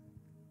miss them.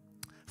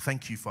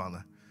 Thank you,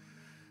 Father.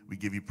 We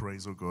give you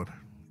praise, oh God.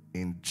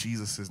 In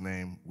Jesus'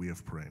 name we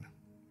have prayed.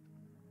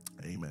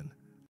 Amen.